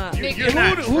talking about. You- Nigga, You're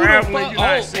not who the traveling. fuck- You're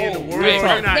not oh, seeing the oh, world. wait,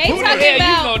 You're not They who the doing hell talking you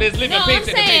about, know that's living no, paycheck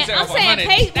to paycheck I'm off saying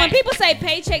 100 when people say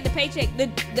paycheck to paycheck,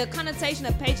 the connotation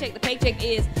of paycheck to paycheck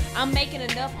is I'm making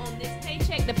enough on this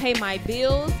paycheck to pay my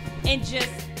bills and just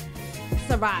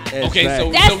survive. Okay, so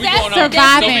Exactly. we That's going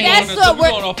surviving. off. That's So what we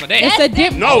we're- going off of that. It's a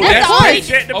different. No, That's that's the point.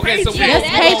 paycheck to Okay, so paycheck. we That's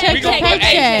that's paycheck we to gonna-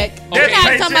 paycheck. That's We're not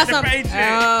talking paycheck about to some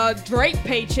paycheck. Drake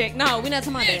paycheck. No, we're not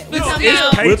talking about that. We're No, talking it's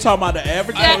about pay- We're talking about the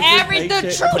average. the person average, the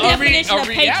paycheck true to paycheck. definition of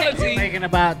paycheck. reality. Making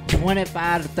about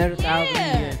 25 to 30,000 a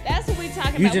Yeah, year. that's what we're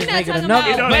talking You about. just We're not making talking enough.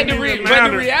 It about. don't But the even re- but the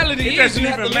matter. reality It is doesn't you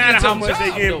have even to look matter at how your much they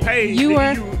job, getting though. paid.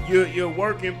 You You're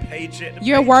working paycheck to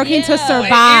You're paycheck. working to Yeah.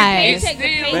 survive. It's Paycheck to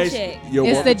still- paycheck. You're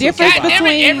It's working the to difference survive. God damn it,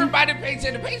 between- everybody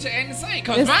paycheck to paycheck ain't the same.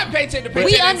 Cause It's- my paycheck to paycheck We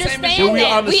ain't the same as understand yours. we that.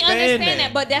 We understand understand that.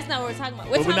 that, but that's not what we're talking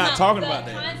about. But we're not talking about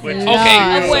that. concept But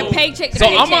Lord. of what paycheck to So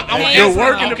paycheck I'm is. gonna You're answer.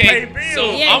 working to okay, pay bills.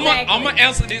 So Yeah, I'm exactly. gonna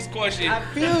answer this question I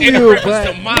feel in you, reference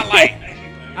to but my life.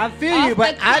 I feel Off you,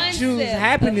 but the I choose concept.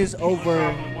 happiness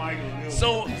over.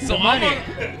 So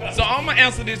I'm gonna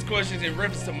answer this question in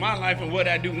reference to my life and what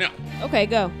I do now. Okay,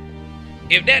 go.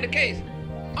 If that the case,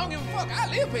 I don't give a fuck. I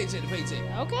live paycheck to paycheck.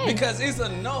 Okay. Because it's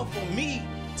enough for me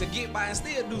to get by and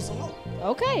still do some more.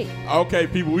 Okay. Okay,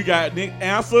 people, we got Nick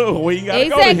answer. We ain't gotta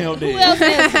Exactly. go to him Who then. else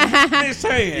answered? Nick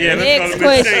saying. Yeah, Next let's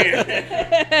go to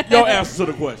Miss Chan. Your answer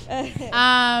to the question.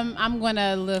 I'm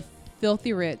gonna live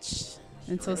filthy rich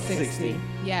until 60. 60.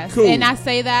 Yes. Cool. And I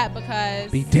say that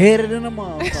because Be deader than a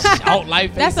motherfucker. Out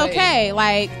life. that's okay.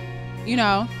 Like, you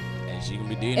know, And she gonna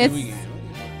be dead in It's- the weekend.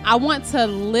 I want to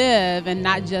live and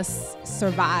not just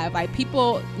survive. Like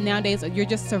people nowadays, you're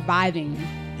just surviving.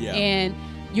 Yeah. And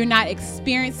you're not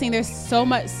experiencing. There's so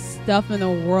much stuff in the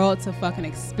world to fucking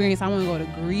experience. I want to go to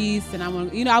Greece, and I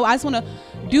want, I just want to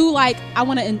do I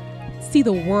want to see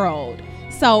the world.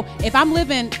 So if I'm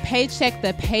living paycheck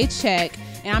to paycheck,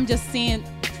 and I'm just seeing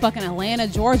fucking Atlanta,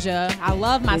 Georgia, I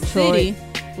love my Detroit. city.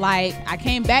 Like I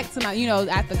came back to my,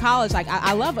 after college, like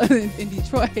I love in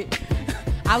Detroit.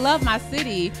 I love my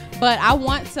city, but I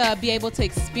want to be able to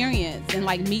experience and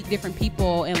meet different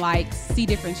people and see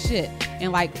different shit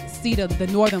and see the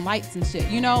northern lights and shit.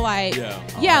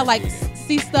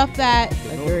 See stuff that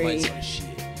The Northern Lights are the shit.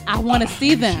 I want to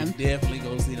see them. Definitely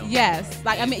go see them. Yes,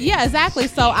 exactly.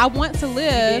 So I want to Did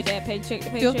live that paycheck to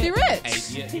paycheck. filthy rich.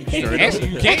 Hey, yeah, actually,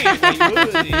 you can. You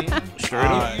would, then. Straight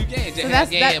up. You can. Just So have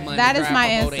gas money that to is drive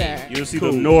my up over there. answer. You'll see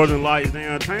Cool. the northern lights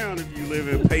downtown if you live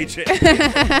in paycheck.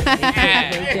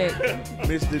 Paycheck.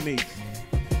 Miss Denise.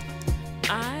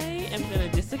 I am gonna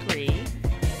disagree.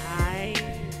 I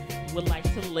would like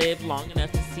to live long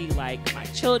enough to see my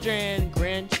children,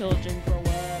 grandchildren grow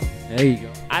up. There you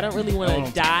go. I don't really want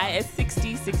to die at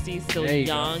 60. 60 is still There you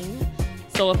go. young.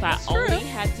 So if I That's true. only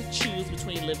had to choose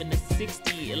between living to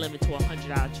 60 and living to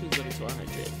 100, I'll choose living to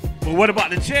 100. But what about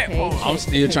the check part? I'm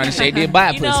still trying to shake that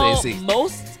by You pussy know, at 60.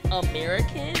 most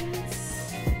Americans,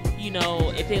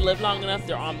 if they live long enough,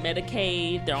 they're on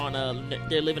Medicaid.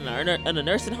 They're living in a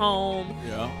nursing home.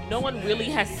 Yeah. No one really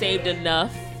has saved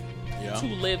enough Yeah.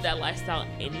 to live that lifestyle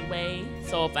anyway.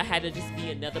 So if I had to just be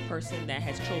another person that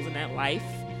has chosen that life,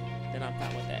 then I'm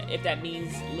fine with that. If that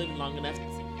means living long enough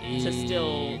to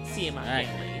still see my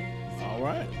family. All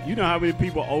right. You know how many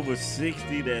people over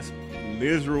 60 that's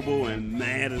miserable and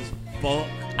mad as fuck?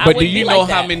 I But do wouldn't you be know like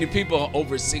how that. many people are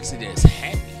over 60 that's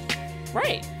happy?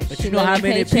 Right. But you know how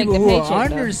Living many paycheck people to who are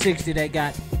paycheck, under though. 60 that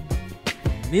got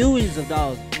millions of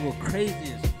dollars who are crazy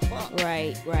as fuck.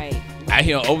 Right, right. I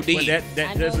hear OD. But that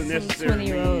I know doesn't some necessarily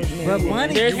 20-year-olds, mean. man. But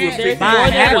money There's can't more buy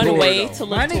than one happiness. way to live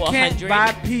Money to can't 100.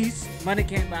 buy peace. Money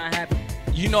can't buy happiness.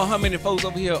 You know how many folks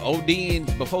over here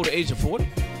ODing before the age of 40?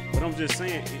 But I'm just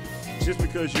saying, just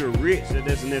because you're rich, that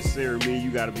doesn't necessarily mean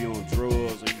you got to be on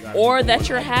drugs Or be that doing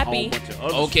you're a happy. whole bunch of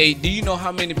other Okay, do you know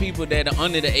how many people that are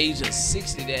under the age of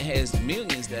 60 that has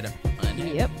millions that are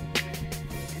unhappy? Yep.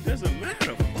 shit. It doesn't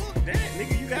matter. Fuck that,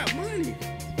 nigga. You got money.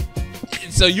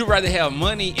 So you'd rather have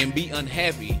money and be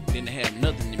unhappy than to have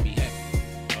nothing and be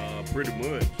happy? Pretty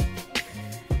much.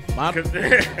 My, 'Cause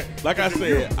like I if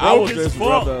you're said, I broke would as just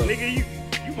fuck, rather. nigga,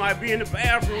 you might be in the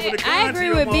bathroom with a gun I to agree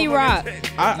your with motherfucking B-Rock.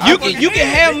 chest. You can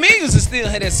have millions and still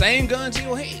have that same gun to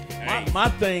your head. My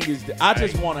thing is that I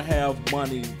just want to have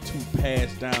money to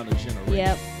pass down the generation.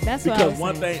 Yep. That's what I Because was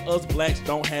one saying. thing us blacks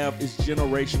don't have is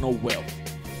generational wealth.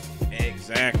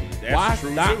 Exactly. That's Why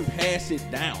true not too. pass it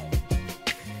down?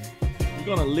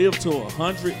 You're gonna live to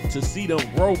 100 to see them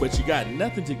grow, but you got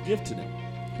nothing to give to them.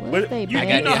 What But if they you, bad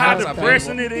got you know that how house out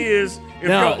depressing it is if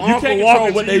Now, your you uncle can't walking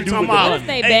control what to they you do talking with the about, money. What if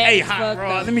they hey, bad hey, as hot fuck, rod,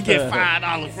 though? let me get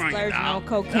 $5 from you, Splurging on dog.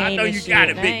 cocaine I know and you shit. got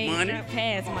it, I big ain't money. trying to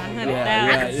pass my yeah,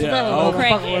 100,000. yeah. Smell Oh. a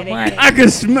crack addict. I can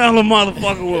smell a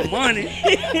motherfucker with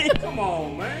money. Come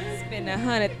on, man. Spend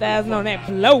 100,000 on that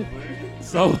blow.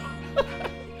 So,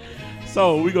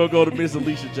 so we gonna go to Miss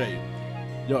Alicia J.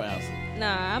 Your answer.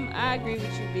 Nah, I agree with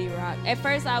you, B-Rock. At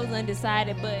first, I was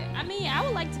undecided, but I mean, I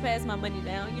would like to pass my money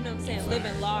down. You know what I'm saying?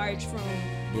 Living large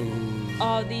from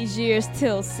all these years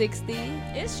till 60.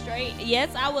 It's straight.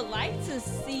 Yes, I would like to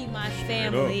see my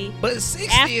family But 60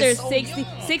 after is so 60.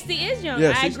 young. 60 is young. Yeah,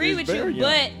 I 60 agree is with you, very young.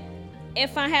 but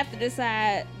if I have to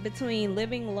decide between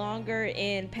living longer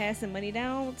and passing money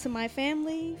down to my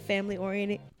family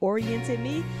oriented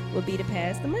me would be to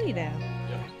pass the money down.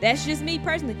 That's just me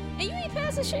personally. And you ain't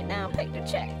passing shit down,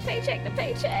 paycheck to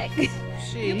paycheck.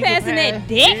 Shit, You passing that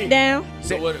debt down.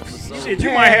 So what? So, Shit, you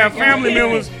might have family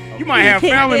members. You might have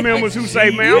family members who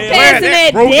say, "Man, I'm You glad passing that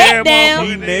that broke debt ass down.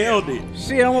 He motherfucker nailed it.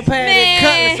 Shit, I'm gonna pass Man.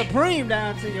 that Cutlass Supreme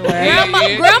down to your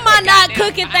ass. Grandma not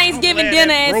cooking Thanksgiving glad dinner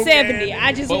that at broke 70. ass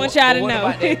I just but want y'all to what know.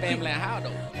 about that family house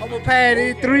though? I'm gonna pass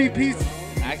these 3 pieces.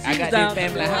 I got down that family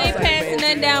to the I house. ain't passing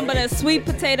nothing down but a sweet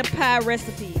potato pie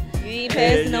recipe. You ain't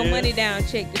passing no yeah. money down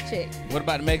check to check. What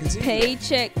about the mac and cheese?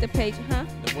 Paycheck to paycheck, huh?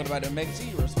 What about the mac and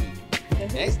cheese recipe? That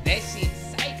shit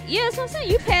psych. Yeah, that's what I'm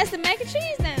saying. You pass the mac and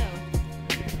cheese down.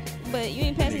 But you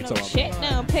ain't passing no talking check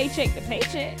down, paycheck to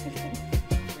paycheck.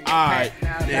 All right.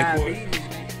 Now, diabetes,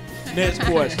 nigga. Next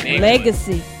question.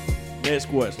 Legacy. Next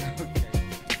question.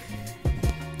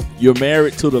 You're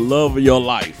married to the love of your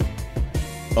life.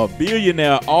 A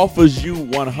billionaire offers you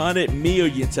 $100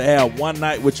 million to have one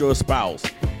night with your spouse.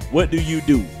 What do you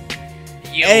do?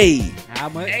 Yo. A. How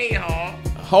much? Hey, huh?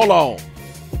 Hold on.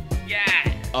 Yeah.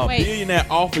 A Wait. billionaire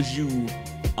offers you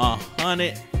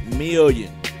 $100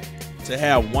 million to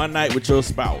have one night with your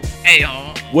spouse. Hey,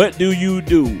 huh? What do you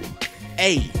do?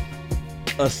 A.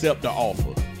 Accept the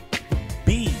offer.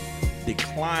 B.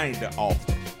 Decline the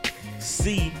offer.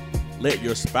 C. Let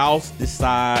your spouse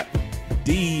decide.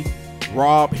 D.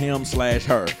 Rob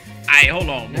him/her. Hey, hold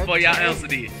on. Before y'all answer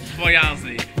this.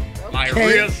 Like, Okay.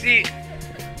 real shit.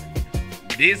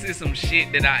 This is some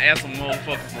shit that I asked a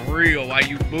motherfucker for real while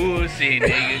you bullshit,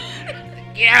 nigga.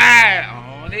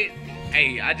 Yeah.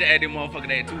 Hey, I just had that motherfucker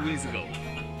that 2 weeks ago.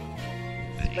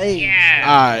 Hey. Yeah.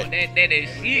 All right. That is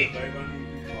shit.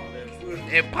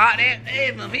 And pop that.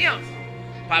 Hey, for him.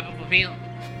 Pop it for him.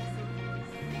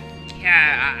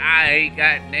 Yeah, I ain't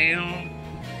goddamn.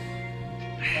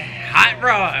 Hot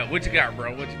rod. What you got,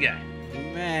 bro? What you got?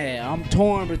 Man, I'm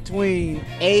torn between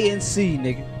A and C,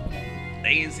 nigga.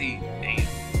 A and C.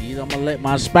 Either I'm gonna let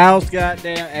my spouse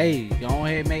goddamn, hey, go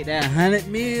ahead and make that 100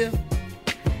 mil,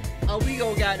 or we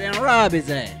gonna goddamn rob his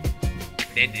ass.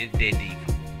 That deep.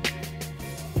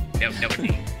 That was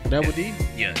deep. That what D?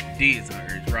 Yeah, D is on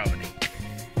urge Robin.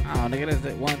 Oh, nigga, that's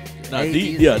that one. Now, A,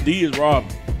 D, is yeah, C. D is robbing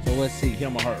So what's C?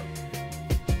 him or her.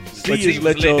 C But is C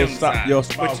let was let your, them decide. your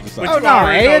spouse decide. Oh, no, A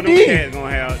A and D. Cats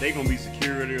gonna have, they gonna be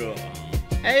security or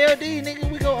AOD,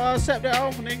 nigga, we gonna accept that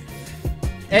offer, nigga.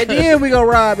 And then we gonna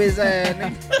rob his ass,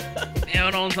 nigga.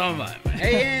 Hell on somebody, man.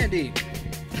 A and D.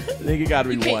 Nigga gotta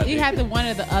be one. You have to one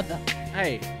or the other.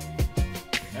 Hey,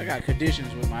 I got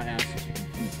conditions with my answers.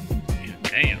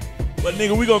 Damn. But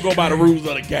nigga, we gonna go by the rules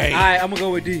of the game. All right, I'm gonna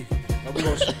go with D. We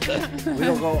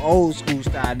gonna go old school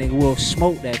style, nigga. We'll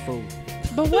smoke that fool.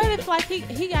 But what if like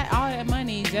he got all that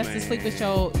money just to sleep with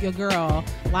your girl?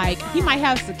 Like he might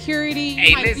have security. Hey,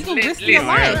 You gonna risk your listen,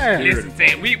 life. listen,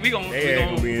 Sam. We gonna go ahead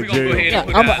and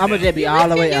put I'm it out gonna there. just be all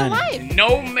the way Risking your honest. life.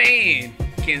 No man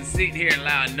can sit here and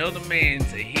allow another man to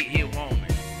hit his woman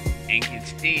and can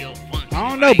still function. I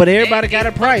don't know, but everybody got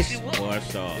a price. Boy,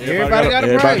 stop. Everybody got a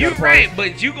everybody price. You're right,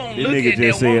 but you gonna This look nigga at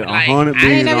just that woman said like, $100 I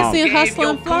million. ain't never seen gave Hustle your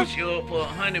and Flow? coochie up for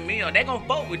 $100 million. They gonna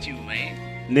fuck with you, man.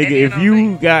 Nigga, That if ain't you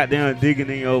no got down digging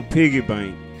in your piggy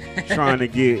bank trying to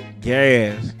get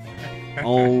gas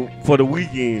on for the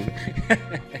weekend,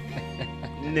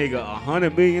 nigga,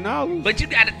 $100 million. But you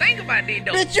gotta think about that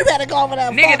though. Bitch, you better go over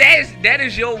that. Nigga, that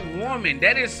is your woman.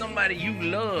 That is somebody you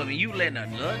love, and you letting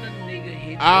another nigga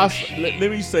hit your shit.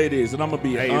 Let me say this, and I'm gonna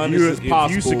be Hey, honest as if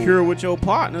possible. you secure with your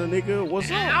partner, nigga,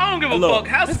 what's up? I don't give a Look, fuck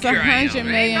how it's secure I am. $100 man.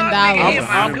 million. No nigga hit my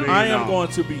I'm- coochie. I am going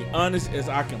to be honest as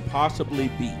I can possibly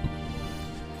be.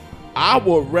 I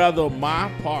would rather my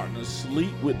partner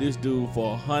sleep with this dude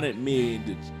for $100 million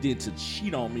than to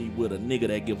cheat on me with a nigga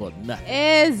that give her nothing.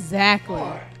 Exactly.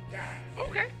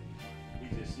 Okay.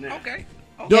 Okay.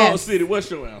 Dog Yes. City, what's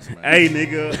your answer, man? Hey,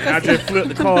 nigga, I just flipped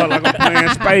the card like I'm playing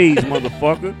spades,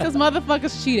 motherfucker. Because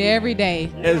motherfuckers cheat every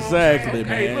day. Exactly,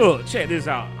 Hey, man. look, check this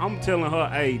out. I'm telling her,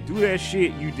 hey, do that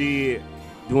shit you did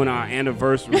during our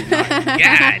anniversary night.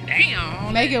 God damn.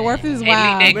 Make it worth his Hey,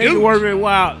 while. lick Make it gooch. worth it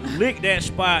while. Lick that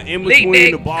spot in Lick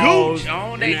between that the balls gooch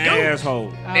on and the that gooch. asshole.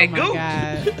 Oh that my gooch.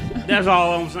 God. That's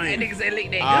all I'm That saying. nigga said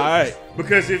lick that All right.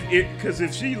 Because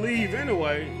if she leave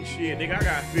anyway, shit, nigga, I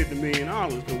got $50 million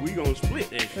because we gonna split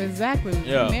that shit. Exactly.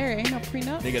 Yeah. Married, ain't no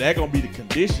prenup. Nigga, that gonna be the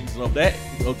conditions of that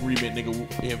agreement,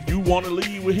 nigga. If you want to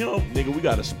leave with him, nigga, we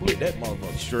gotta split that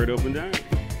motherfucker. Straight up and down.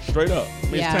 Straight up.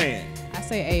 Miss Yeah. Tan. I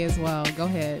say A as well. Go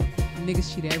ahead.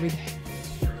 Niggas cheat every day.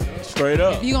 Straight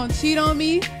up. If you gonna cheat on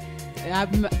me,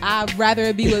 I'd rather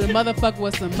it be with a motherfucker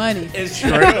with some money. It's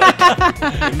Straight up.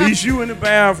 At least you in the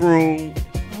bathroom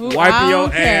Who- I wiping your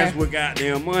don't care. ass with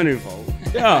goddamn money, folks.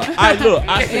 Yeah. I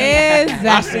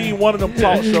Exactly. seen one of them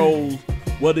talk shows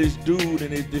where this dude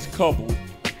and this couple,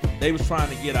 they was trying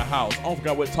to get a house. I don't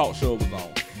forget what talk show it was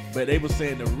on, but they was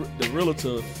saying the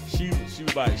realtor, she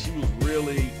was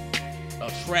really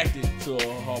attracted to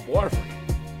her boyfriend,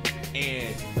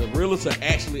 and the realtor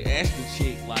actually asked the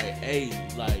chick like, "Hey,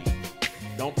 like,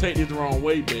 don't take this the wrong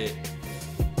way, but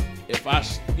if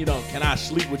can I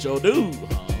sleep with your dude?"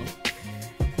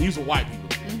 These are white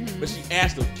people. But she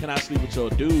asked him, "Can I sleep with your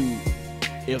dude?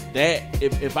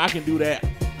 If I can do that,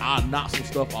 I'll knock some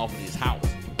stuff off of his house."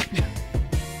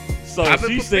 So I've been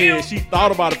she fulfilled. said she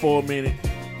thought about it for a minute.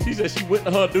 She said she went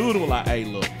to her dude and was like, "Hey,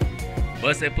 look,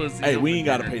 Bust that pussy. hey, we open ain't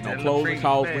gotta and pay no tell her closing bring it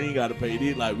costs. back. We ain't gotta pay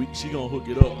this. Like, she gonna hook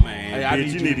it up, Man, Hey,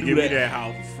 bitch, you need to do give me that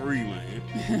house for free,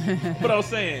 man. But I'm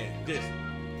saying, just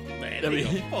Man, I mean-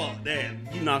 nigga, fuck that.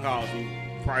 You knock off the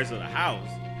price of the house.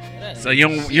 So you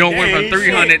don't went from Ain't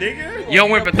 300. shit, nigga. You don't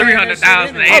went from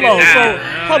 300,000 to hold on.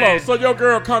 89. Hold on. So your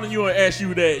girl come to you and ask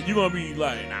you that, you gonna be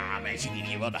like, "Nah, man, she need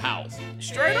to give up the house."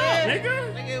 Straight up,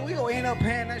 nigga. Nigga, we gonna end up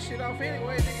paying that shit off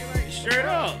anyway, nigga. Like, Straight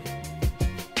up.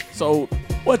 So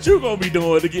what you gonna be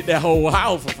doing to get that whole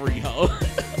house for free, huh?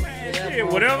 Man, shit,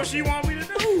 whatever she want me to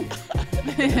do.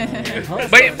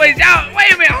 But y'all,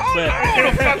 wait a minute, hold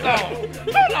the fuck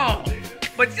on. Hold on.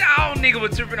 But y'all nigga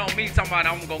was tripping on me talking about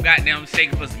I'm gonna goddamn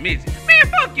shake it for some midgets. Man,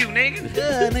 fuck you, nigga.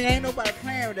 Yeah, nigga, ain't nobody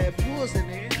playing with that bullshit,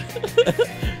 nigga.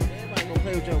 Everybody gonna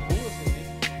play with your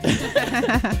bullshit,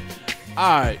 nigga.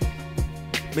 All right,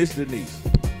 Miss Denise.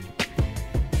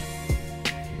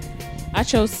 I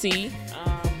chose C.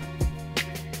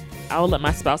 I will let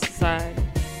my spouse decide.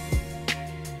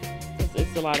 'Cause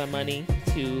it's a lot of money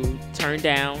to turn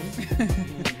down.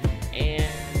 And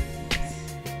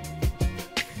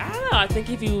I don't know. I think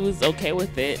if he was okay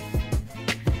with it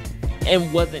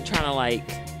and wasn't trying to like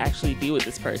actually be with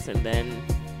this person, then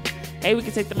hey, we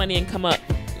can take the money and come up.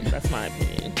 That's my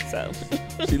opinion. So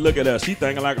She look at us. She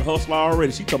thinking like a hustler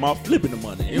already. She talking about flipping the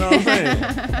money. You know what I'm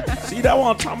saying? See, that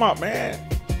one I'm talking about, man.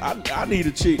 I need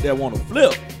a chick that want to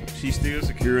flip. She's still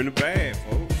securing the bag,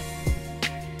 folks.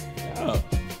 Yeah.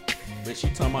 But she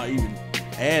talking about even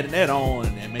adding that on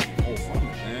and making more from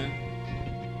it, man.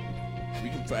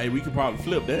 We can probably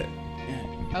flip that.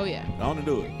 Oh yeah. I want to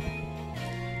do it.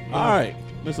 All right,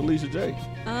 Miss Alicia J.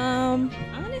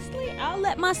 Honestly, I'll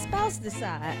let my spouse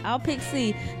decide. I'll pick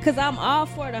C because I'm all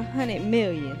for the 100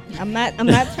 million. I'm not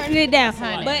turning it down.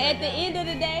 Honey. But at the end of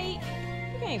the day,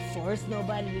 you can't force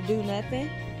nobody to do nothing.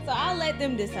 So I'll let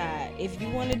them decide. If you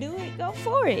want to do it, go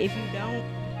for it. If you don't,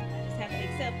 I just have to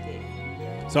accept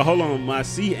it. So hold on, my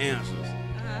C answers.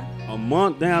 a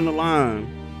month down the line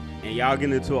and y'all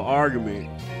get into an argument,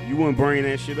 you wouldn't bring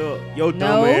that shit up. Your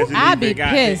dumb ass didn't I'd be even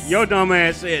got pissed. Your dumb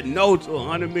ass said no to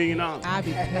 $100 million. I'd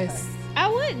be pissed. I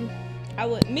wouldn't.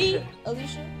 Me,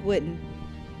 Alicia, wouldn't.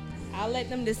 I'll let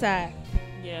them decide.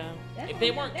 Yeah. If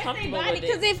they weren't comfortable with it.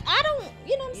 Because if I don't,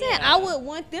 you know what I'm saying, I would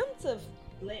want them to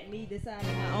let me decide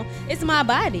on my own. It's my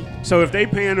body. So if they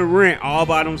paying the rent all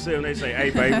by themselves and they say, hey,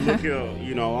 baby, look here,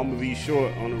 you know, I'm going to be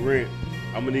short on the rent.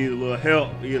 I'm going to need a little help,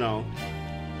 you know.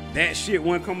 That shit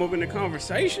wouldn't come up in the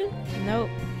conversation? Nope.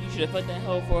 You should have put that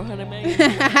hoe for $100 million.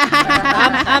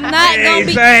 I'm not gonna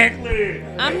Exactly.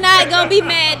 I'm not gonna be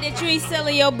mad that you ain't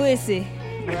selling your pussy.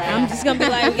 I'm just gonna be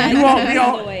like, we gotta You get won't it be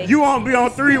another on. way. You won't be on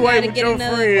three-way Gotta with get your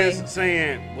another friends way.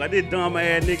 saying, "Well, this dumb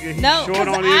ass nigga, he No, short 'cause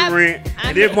on his I- rent, I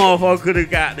and this know- motherfucker could have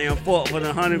goddamn fucked for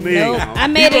the $100 million." Nope. I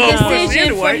made He a gonna push decision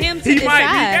anyway. for him to He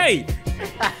might be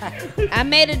gay. I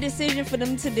made a decision for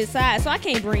them to decide, so I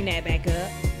can't bring that back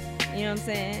up. You know what I'm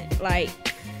saying? Like,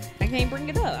 I can't bring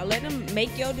it up. I let them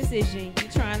make your decision. You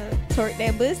trying to twerk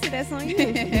that pussy, that's on you.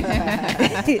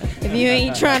 If you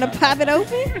ain't trying to pop it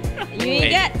open, you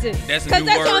ain't got to. That's a 'Cause new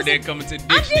that's what word I'm saying. that coming to the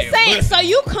I'm dictionary. just saying, Pussy. so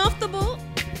you comfortable?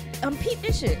 Peep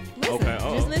this shit. Listen, Okay,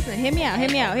 just listen. Hear me out. Hear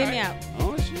me out. Hear me out.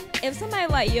 Oh shit. If somebody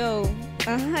like, yo,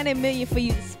 $100 million for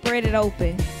you to spread it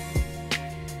open,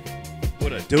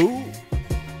 What a dude.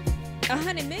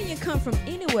 $100 million come from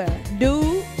anywhere,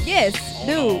 dude. Yes,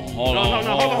 dude. Hold No, on.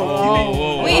 no, hold on.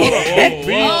 Whoa,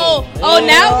 We- Hold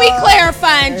now we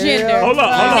clarifying gender. Hold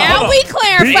up, hold up, Now hold up. we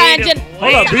clarifying Be- gender.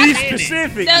 Hold up, be I-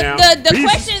 specific now.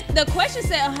 The question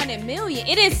said $100 million.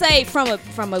 It didn't say from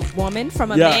a woman,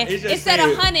 from a Yeah, man. it just It said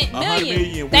said $100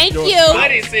 million. with Thank your you. spouse.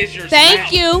 But it says your Thank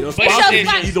spouse. you. Your It's spouse your is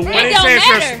spouse. either one. When It it don't says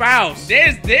your matter. spouse,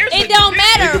 There's It don't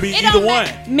matter. It could be It either don't one.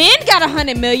 matter. Men got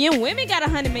 $100 million. Women got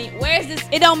 $100 million. Where's this?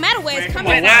 It don't matter where it's Man, come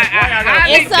coming on, from. why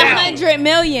It's $100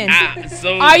 million.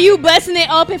 So Are you busting it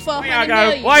open for $100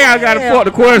 million? why y'all gotta fuck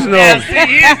the question now, up? see,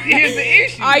 here's the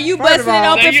issue. Are you First of busting it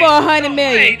all- open So for you- $100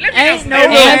 million? Hey, let me Ain't no answer that.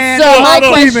 man, Answer my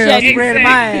no female question. spreading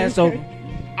my ass open.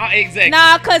 Exactly.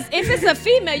 Nah, cause if it's a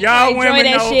female, you Y'all gonna enjoy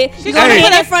women that know- shit. She's You gonna gonna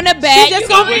hit put it from the back. just You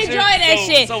gonna gonna- enjoy that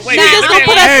shit. so Nah, wait, She's just gonna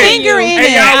put her Hey, finger in hey,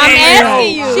 it. y'all I'm women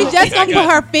asking know. you. She's just gonna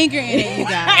put her finger in it, you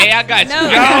guys. Hey, I got you. No.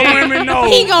 Y'all women know.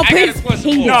 He gonna I got put a his question for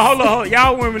finger. you. No, hold on.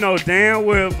 Y'all women know damn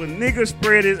well if a nigga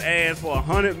spread his ass for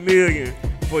 $100 million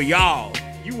for y'all,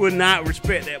 you would not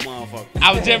respect that motherfucker.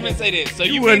 I was just gonna say that. So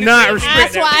You you would mean not to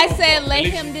respect say- That's why I said let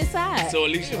Alicia. him decide. So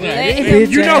Alicia, Let him Bitch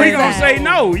You know he ass. gonna say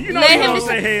no. You know Let he him gonna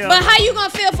decide. say hell. But how you gonna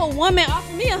feel if a woman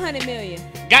offer me $100 million?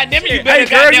 goddamn it, you Hey, better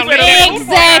girl, you goddamn better let let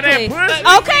that Exactly. Pull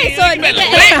that Okay, so a You better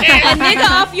nigga, let that- a nigga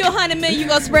offer you $100 million, you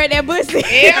gonna spread that pussy?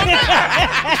 Hell no.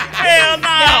 Hell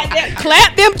no.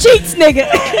 Clap them cheeks,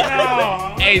 nigga.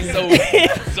 No. Hey, so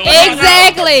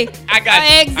Exactly. I got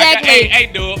you. Exactly. Hey,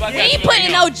 dude, I got We ain't you.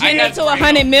 putting no gender to You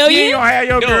 $100 ain't million. gonna have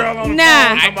your No. girl on the Nah.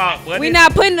 phone talking about what We is-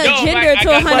 not putting a Yo, gender I to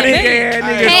got- what $100 is million. that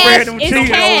nigga Cash spread them is cheeks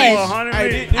cash. over $100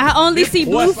 million? I only see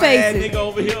blue What's that faces. nigga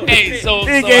over here? Hey, so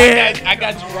Big I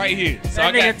got you right here. So That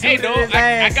I got, nigga hey, tooted dude, his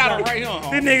I ass got up. it right here. This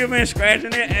Homie. nigga been scratching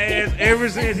that ass ever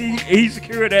since he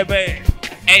secured that bag.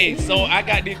 Hey, so I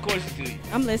got this question to you.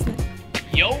 I'm listening.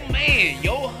 Your man,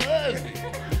 your husband,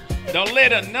 don't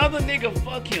let another nigga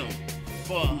fuck him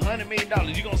for $100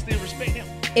 million. You gonna still respect him?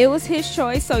 It was his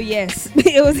choice, so yes,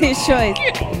 it was his choice.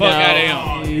 Get the fuck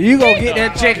out of here. You gonna get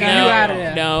that check and you out of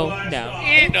there. No.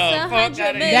 Get the fuck out of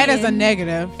here. That is a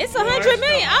negative. It's $100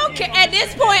 million. I don't care. At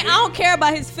this point, I don't care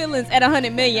about his feelings at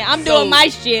 $100 million. I'm So- doing my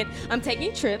shit. I'm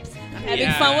taking trips. I'm having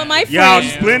Yeah. fun with my Y'all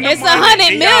friends. splitting the It's money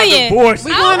 $100 and y'all million. divorced.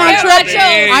 We I going don't on care about trips. your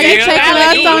Are you taking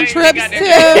us on trips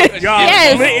too? Y'all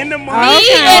Yes. splitting the money. Me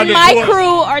Y'all and my divorced. crew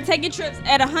are taking trips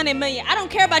at $100 million. I don't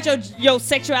care about your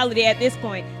sexuality at this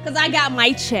point because I got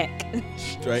my check.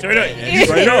 Straight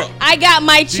Straight up. I got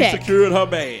my She check. secured her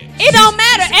bag. It don't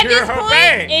matter at secured this her point.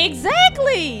 bag.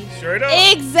 Exactly. Straight up.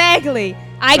 Exactly.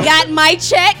 I got my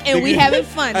check and we having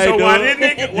fun. Hey, So why dog, this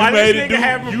nigga- you why this made it nigga do-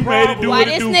 having you problems? made it do Why what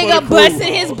this it do nigga for the crew.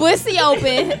 busting his pussy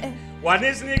open? Why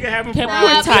this nigga having Can we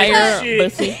problems? retire, Shit.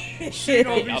 pussy? She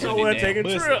gonna be Y'all somewhere need that taking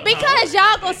pussy. trips. Because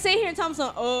y'all gonna sit here and tell me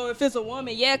something, oh, if it's a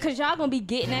woman, yeah, because y'all gonna be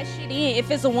getting that shit in if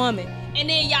it's a woman. And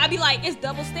then y'all be like, it's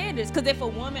double standards. Because if a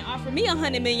woman offer me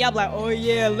 $100 million, y'all be like, oh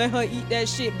yeah, let her eat that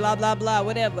shit, blah, blah, blah,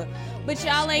 whatever. But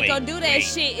y'all ain't Wait, gonna do that wait,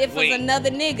 shit if wait, it's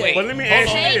another nigga. wait. But let me Hold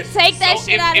ask on. you this. Take that So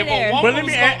shit out of if there. a But woman let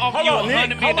was me gonna ask- offer hold you on, Nick,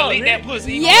 $100 million hold to on, lick Nick. that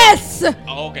pussy, you Yes!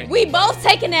 Oh, okay. We both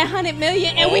taking that $100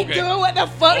 million and we Okay. doing what the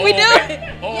fuck we Oh, doing.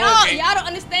 okay. Oh, y'all, okay. y'all don't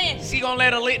understand. She gonna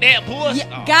let her lick that pussy?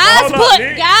 Yeah, Oh. guys Hold up,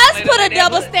 Nick. Let put her a that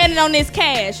double butt. standard on this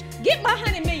cash. Get my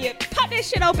 $100 million. Pop that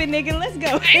shit open, nigga. Let's go.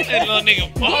 I ain't that little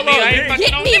nigga. Hold me. on, I ain't Nick. fucking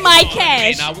Get no me nigga. my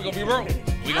Hey, cash. nah, we gonna be broke.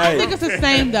 We We I don't think it's the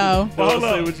same though. Hold Hold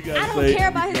say up. what you gotta I don't say. care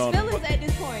about his No. feelings at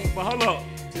this point. But hold up.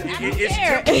 It's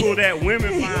care. typical that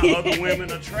women find other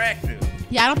women attractive.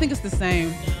 Yeah, I don't think it's the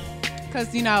same. Cause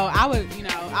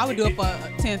I would do it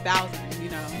for 10,000.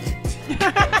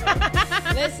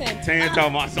 Listen, Tan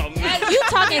talking about something. you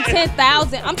talking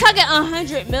 10,000? I'm talking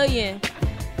 100 million.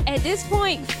 At this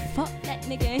point, fuck that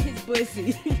nigga and his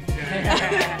pussy.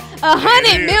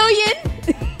 100 million.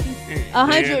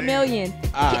 100 million.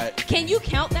 All right. Can you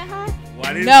count that high?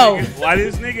 No. Why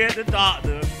this nigga at the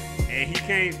doctor and he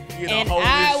can't, And hold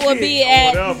I his will shit be or at-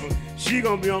 whatever. She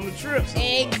gonna be on the trip.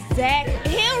 somewhere.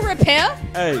 Exactly. He'll repair.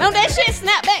 Hey. Don't that shit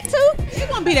snap back too? It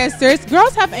won't be that serious.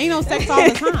 Girls have anal sex all the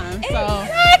time, so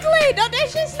Exactly. Don't that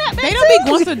shit snap back they too? don't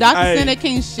be going to the doctor Hey. saying they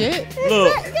can't shit.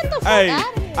 Look, Get the fuck hey,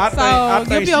 out of here. I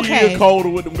think you'll she be okay. is colder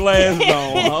with them glasses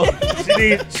on. Huh? She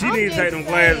need to just take them saying.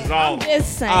 glasses I'm off.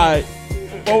 just saying.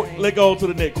 All right. Let's go to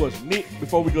the next question. Nick,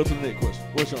 before we go to the next question,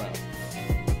 what's your answer?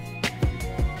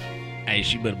 Hey,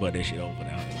 she better butt that shit over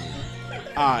now.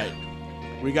 All right.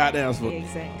 We got the answer.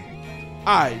 Exactly.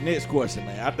 All right, next question,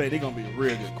 man. I think they're going to be a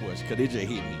real good question because they just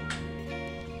hit me.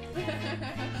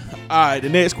 All right, the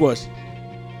next question.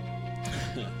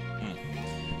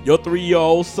 Your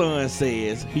 3-year-old son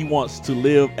says he wants to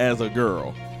live as a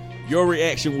girl. Your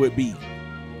reaction would be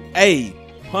A,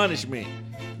 punishment,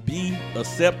 B,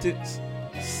 acceptance,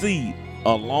 C,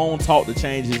 a long talk to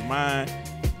change his mind,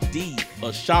 D,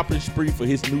 a shopping spree for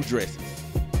his new dresses.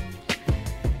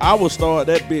 I will start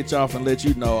that bitch off and let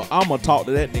you know I'm gonna talk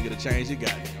to that nigga to change his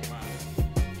goddamn mind.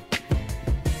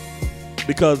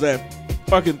 Because at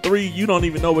fucking 3, you don't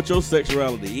even know what your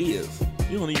sexuality is.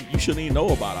 You shouldn't even know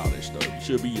about all this stuff. You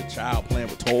should be a child playing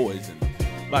with toys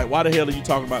and like, why the hell are you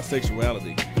talking about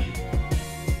sexuality?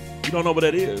 You don't know what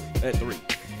that is at 3.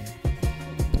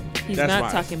 He's That's not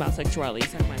fine. talking about sexuality.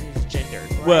 He's talking about his gender.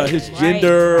 Well, his Right,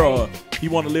 gender right. or he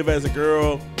want to live as a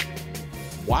girl.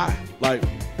 Why? Like,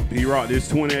 D-Rock, this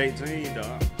 2018,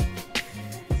 dog.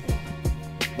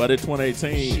 but at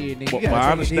 2018, Shit, nigga, you well, gotta I take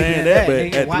it understand deeper than that, that, but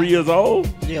nigga. at Why- 3 years old,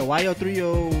 Yeah, why your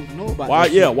 3-year-old know about why?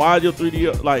 that Yeah, shit? why your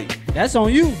 3 like? That's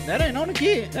on you. That ain't on the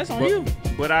kid. That's on But- you.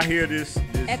 But I hear this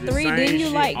At this 3, same didn't you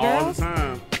shit like all girls? the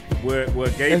time. Where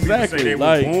gay Exactly, people say they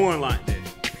like- were born like that.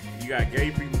 You got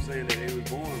gay people saying that they was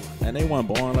born like that. And they weren't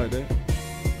born like that.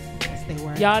 Yes, they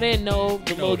were. Y'all didn't know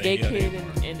the little they- gay yeah, they kid were.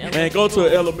 in Man, go to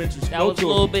an elementary That school. was a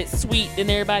little bit sweet than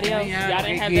everybody else. Yeah, Y'all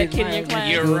didn't have gay that kids kid in your might-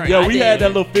 class. You're right. Yeah, I we did. had that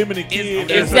little feminine kid.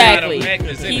 It's- Exactly. Exactly.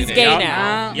 He's Y'all- gay Y'all,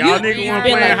 now. y'all You- niggas you want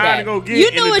been to like plan how that. to go get You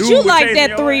and knew the what dude you was liked chasing at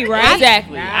your 3, ass. right?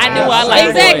 Exactly. I knew I liked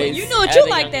Exactly. boys You knew what at you a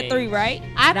liked young at 3, age. right?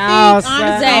 I No, think son,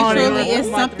 honestly, I don't truly, even it's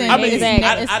know. something. I mean, it's I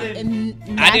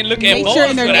I didn't look at nature boys,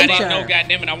 in their but I nature. didn't know,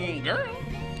 goddamn it, I want girls.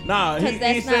 Nah, he 'Cause ain't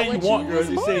that's not saying you what want you girls.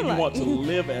 He was said you born want to like.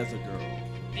 live as a girl.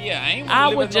 Yeah, I ain't I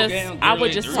wanna would live with no just- damn I girl would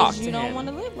at just 3. talk You to don't him. want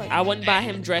to live like I wouldn't buy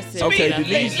him dresses. Okay, nothing.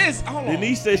 Denise. Listen, hold on.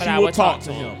 Denise said But she I would would talk talk to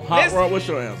to him. him. Hot Listen. Rod, what's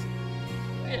your answer?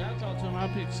 Yeah, I talked to him. I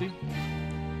picked C.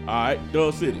 All right,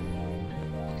 Dub City.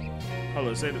 Hold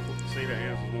on, say the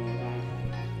answer one more time.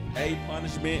 A,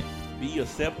 punishment. B,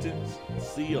 acceptance.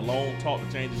 C, a long talk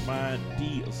to change his mind.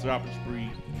 D, a shopping spree.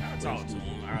 I'll talk to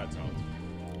him. I'll talk to him.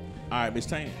 All right, Miss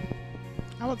Tan.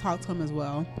 I would talk to him as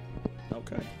well.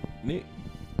 Okay. Nick.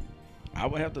 I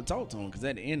would have to talk to him because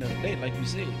at the end of the day, like you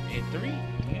said, at 3,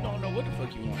 you don't know what the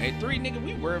fuck you want. At 3, nigga,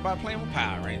 we worried about playing with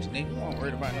Power Rangers. Nigga, we won't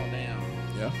worried about no damn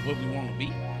Yeah. what we want to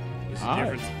be. It's All a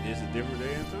right. different. It's a different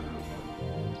day and time.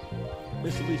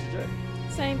 Miss Alicia J.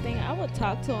 Same thing. I would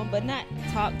talk to him, but not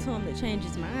talk to him to change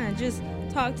his mind. Just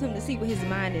talk to him to see where his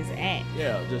mind is at.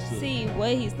 Yeah, just to, See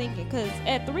what he's thinking. Because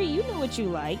at 3, you know what you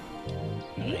like.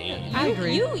 I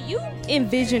agree. You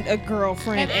envisioned a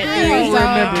girlfriend At at 3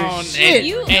 years 3. old. Shit.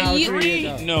 You- At you-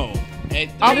 3, no. At 3,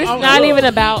 It's not even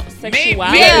about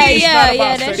sexuality. Yeah, it's yeah, not yeah.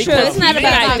 about That's true. sexuality. It's not You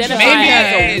about can sexuality. identify Maybe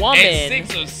as a at woman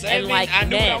 6 or 7, and like I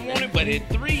knew what I men. wanted, but at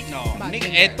 3, no. About Nigga,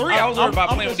 gender. at 3, I was worried about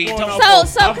I'm playing with just these going toes. off-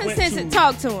 So I went consensus. to-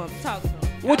 Talk to him. Talk to him.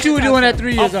 What you were doing at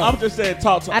 3 years I'm old? just saying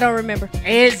talk to I don't remember.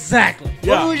 Exactly.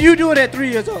 Yeah. What were you doing at 3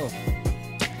 years old?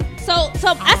 So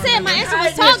I said my answer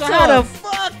was talk So to how the him.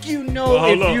 fuck you know Well,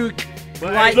 hold if up. you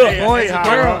But like hey, look, boys hey, and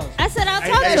hey, girls? I said I'll Hey,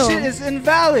 talk hey, That to shit him. is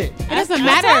invalid. It doesn't I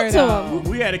matter talked to though. him.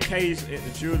 We had a case at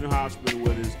the children's hospital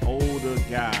where this older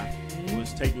guy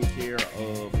was taking care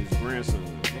of his grandson.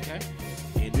 Okay.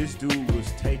 And this dude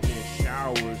was taking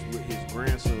showers with his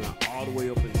grandson all the way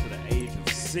up into the age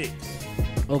of 6.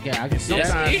 Okay, I can see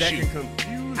That's that. an Sometimes that issue. can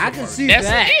confuse I a can person. see That's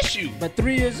that. an issue. But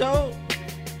 3 years old,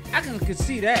 I can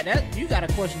see that. That you got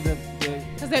to question the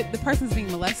Because the person's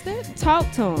being molested. Talk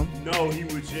to him. No, he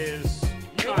was just,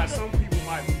 you know how some people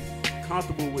might be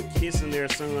comfortable with kissing their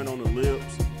son on the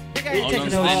lips. nigga ain't Oh, taking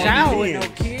no, no no, shower with no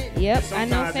depends. kid. Yep, I know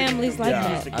Sometimes it families becomes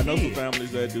like just that. a I know some kid.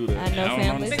 families that do I that. know I don't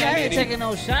families. Nigga, I ain't That taking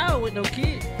no shower with no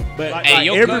kid. But Like, Hey,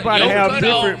 your everybody cut- your have cut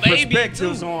different off may be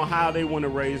perspectives too. on how they want to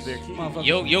raise their kids. Motherfucker.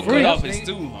 Your Free. cutoff is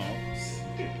 2, huh?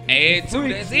 Add 2,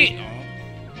 Free. that's it, huh?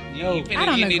 You No. finna I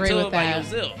don't get in the agree tub with by that.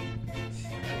 yourself.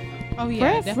 Oh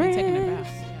yeah, definitely taking a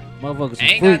bath. Motherfuckers I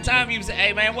ain't some got time. You say,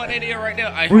 hey man, what that is right there?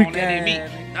 I Freak on that ain't me.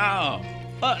 ass. No,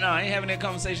 fuck no, I ain't having that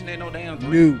conversation at no damn 3.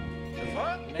 new.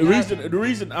 The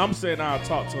reason I'm saying I'll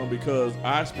talk to him because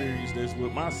I experienced this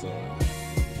with my son.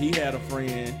 He had a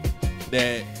friend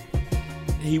that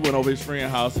he went over his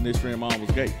friend's house and his friend's mom was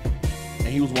gay. And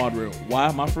he was wondering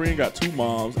why my friend got 2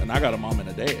 moms and I got a mom and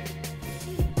a dad.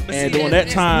 And during that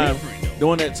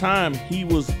time, he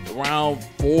was around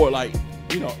 4, like,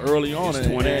 early on. He's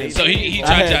And 28. So he I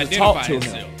tried to had to talk identify to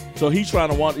himself. him. So he's trying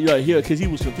to because he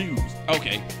was confused.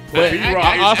 Okay. But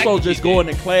I also can just get go that.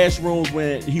 in the classrooms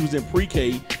when he was in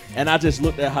pre-K, and I just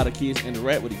looked at how the kids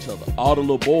interact with each other. All the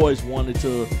little boys wanted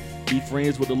to be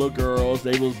friends with the little girls.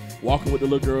 They was walking with the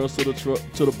little girls to the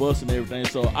to the bus and everything.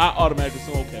 So I automatically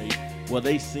said, okay, well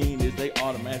they seen this, they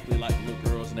automatically like the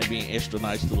little girls and they being extra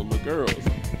nice to the little girls.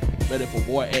 But if a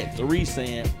boy at 3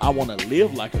 saying I want to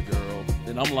live like a girl,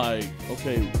 then I'm like,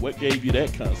 okay, what gave you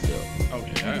that concept?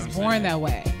 Okay, He was born that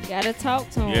way. Gotta talk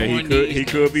to him. Yeah, he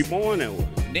could be born that way.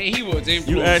 Then he was influenced.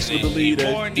 You actually and believe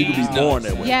that born you could be these born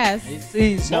nuts. that way? Yes. He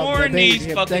seen something Born that made these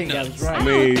him fucking think that was nuts. right. I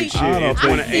mean, think- shit, I in don't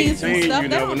think- I've seen some 2018, stuff you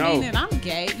that never don't know. mean that I'm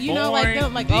gay. You know, like they're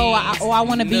like, Born I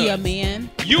want to be a nuts. man.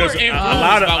 You were Because influenced a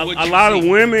lot by of what a you lot of see.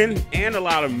 women and a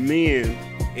lot of men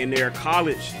in their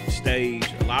college stage,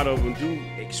 a lot of them do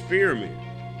experiment.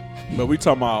 But we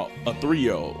talking about a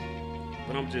 3-year-old.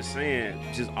 But I'm just saying,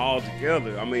 just all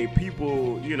together. I mean,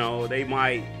 people, they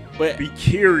might But be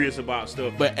curious about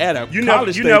stuff. but at a You never-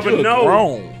 college you stage, never you're know.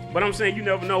 grown. But I'm saying you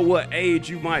never know what age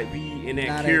you might be in that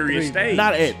Not at curious 3, stage.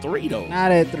 Not at 3 though.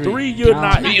 Not at 3. 3, you're Nah.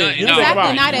 not. No, you're no. talking Exactly,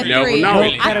 about- not at You never 3. know. I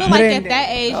feel Gotta like put at in that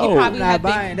age, No, you probably not have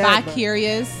buying been that, but-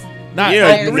 bi-curious. Not Yeah,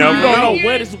 at you 3. never You don't know. know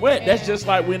what is what. That's just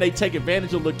like when they take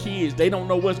advantage of the kids. They don't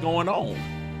know what's going on.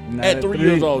 Not At 3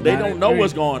 years old, they Not don't at know 3.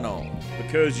 what's going on.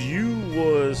 Because you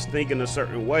was thinking a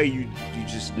certain way, you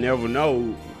just never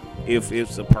know if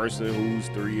it's a person who's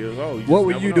 3 years old. You What just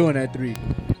were never you know. doing at 3?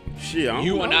 Shit, I don't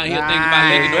You know. went out here thinking about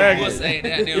making no Exactly. pussy. Ain't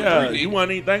that damn Yeah, free, you nigga.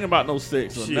 wasn't even thinking about no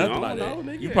sex or Shit, I nothing don't like that.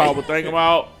 know, nigga. You probably were thinking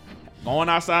about going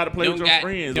outside to play Them with your got,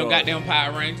 friends. them or- goddamn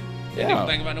Power Rangers. They Yeah. don't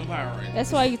think about them Power Rangers.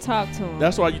 That's why you talk to him.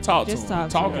 That's why you talk Just to them. talk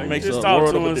to Talking them. makes just a talk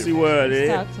world to of a them and see difference. what it Just is.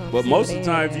 talk to 'em, But see most what of the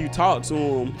they time, if have. you talk to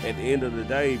them, at the end of the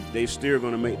day, they still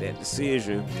gonna make that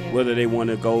decision Yeah. whether they want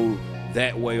to go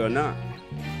that way or not.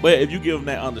 But if you give them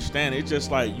that understanding, it's just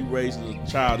like you raising a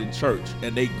child in church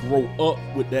and they grow up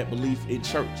with that belief in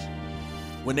church.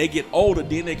 When they get older,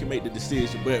 then they can make the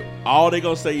decision. But all they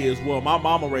gonna say is, well, my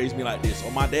mama raised me like this, or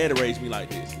my daddy raised me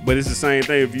like this. But it's the same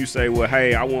thing if you say, well,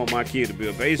 hey, I want my kid to be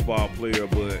a baseball player,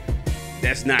 but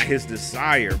that's not his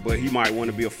desire, but he might want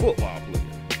to be a football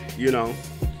player,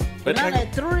 But Not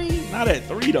at 3. not at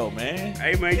 3 though, man.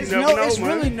 Hey, man, you It's never know, it's man.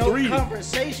 really no 3.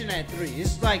 conversation at 3.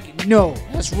 It's like, no,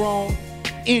 that's wrong.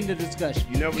 End of discussion.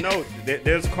 You never know.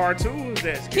 There's cartoons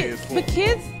that's kids for. But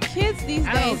kids these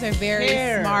I days don't are very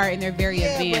care. smart and they're very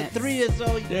Yeah, advanced. but 3 years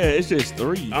old, Yeah, it's just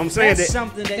 3. I'm saying that's that.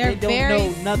 something that They're they don't very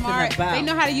know nothing smart. about. They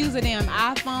know how to use a damn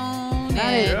iPhone Not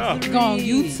and at go on 3.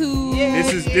 YouTube. Yeah.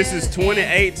 This is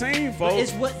 2018, But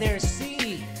it's folks. what they're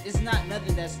seeing. It's not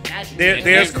nothing that's natural.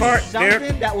 There's It's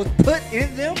something that was put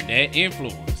in them. That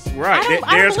influence. Right. I don't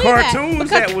There's believe that. cartoons because,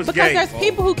 that was because gay. there's folks.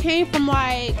 people who came from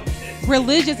like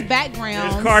religious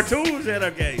backgrounds. There's cartoons that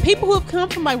are gay. People who have come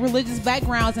from like religious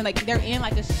backgrounds and like they're in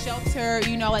like a shelter,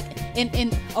 like in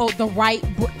the right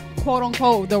quote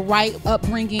unquote the right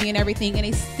upbringing and everything, and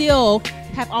they still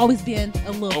have always been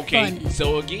a little Okay, funny.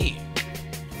 so again,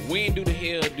 when do the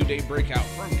hell do they break out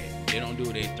from that? They don't do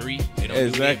it at 3. They don't do it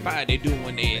Exactly. at 5. They do it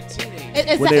when they're at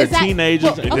 10. When they're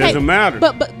teenagers, It doesn't matter.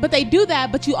 But they do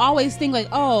that. But you always think like,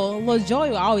 oh, Lil Joey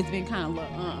always been kind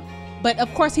of But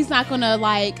of course, he's not gonna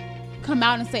like come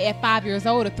out and say at 5 years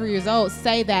old or 3 years old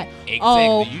say that. Exactly.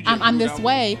 Oh, You just I'm ruled this out-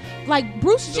 way. Like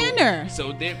Bruce Jenner.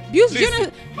 So they Bruce listen,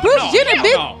 Jenner. no, Bruce Jenner. hell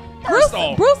Big, no. First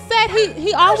off, Bruce said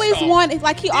he always off, wanted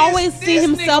like he always see this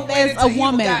himself nigga waited as a till he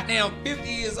was woman. Goddamn 50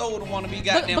 years old and want to be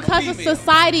goddamn Because a of female.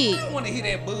 society. I don't want to hear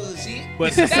that bullshit.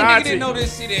 But That nigga society- didn't know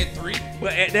this shit at 3.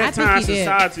 But at I that think time, he did.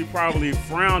 society probably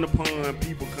frowned upon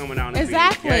people coming out and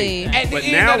Exactly. being gay. At the But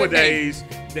end of the nowadays,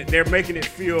 that they're making it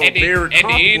feel At the- very at the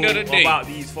end of the comfortable day. about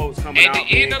these folks coming At out the end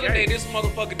being of the gay. day, this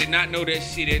motherfucker did not know that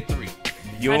shit at 3.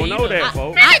 You How do don't you know know? that,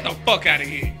 folks. Man, get the fuck out of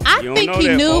here. I You don't think know he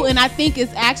that, knew, folks. and I think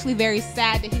it's actually very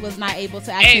sad that he was not able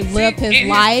to actually And live see, in his his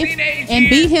life teenage and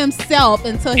be years- himself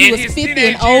until he In was his 50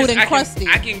 teenage and old years, and crusty.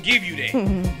 I can give you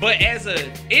that. But as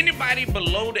anybody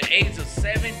below the age of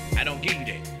 7, I don't give you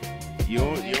that. You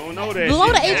don't know that. Below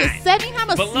shit. the age of 7, how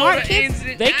much Below smart the kids?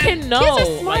 age of They can know. are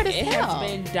smart Like, as it hell.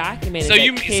 has been documented. So that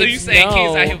you kids saying know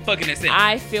kids out here fucking themselves?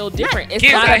 I feel different. It's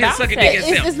Kids not out here about sucking sex.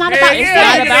 dick and It's not Yeah, about yeah,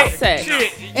 not sex. about sex.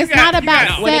 Shit, you It's not about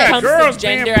got- When sex. it comes girls to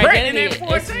gender being pregnant identity, at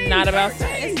it's 14, not about 13.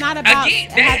 sex. It's not about Again,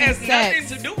 that having has sex.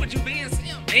 nothing to do with you being simp.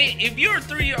 Man, if you're a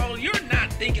 3-year-old, you're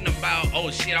not thinking about,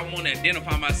 oh shit, I want to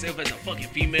identify myself as a fucking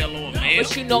female or a male.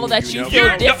 But you know that you You feel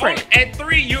never- different. At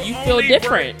 3, you're You only feel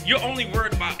different. You're only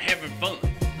worried about having fun.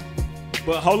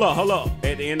 But hold up.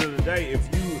 At the end of the day,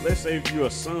 let's say if you're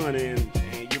a son and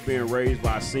you're being raised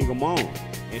by a single mom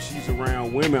and she's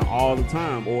around women all the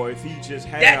time, or if he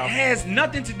just That have has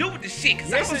nothing to do with the shit. Cause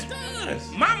Yes, I was, it does.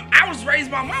 I was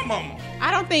raised by my mama. I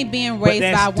don't think being But raised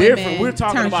by that's women different. We're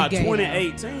talking turns about you gay, though.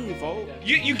 2018, folks.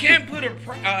 You can't put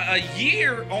a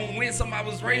year on when somebody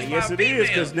was raised Yes, by a it is,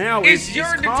 female. 'cause now it's it's your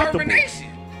comfortable. determination.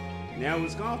 Now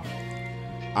it's gone.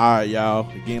 All right, y'all.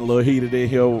 We're getting a little heated in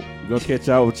here. We're going to catch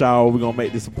y'all with y'all. We're going to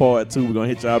make this a part 2. We're going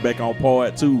to hit y'all back on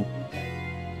part 2.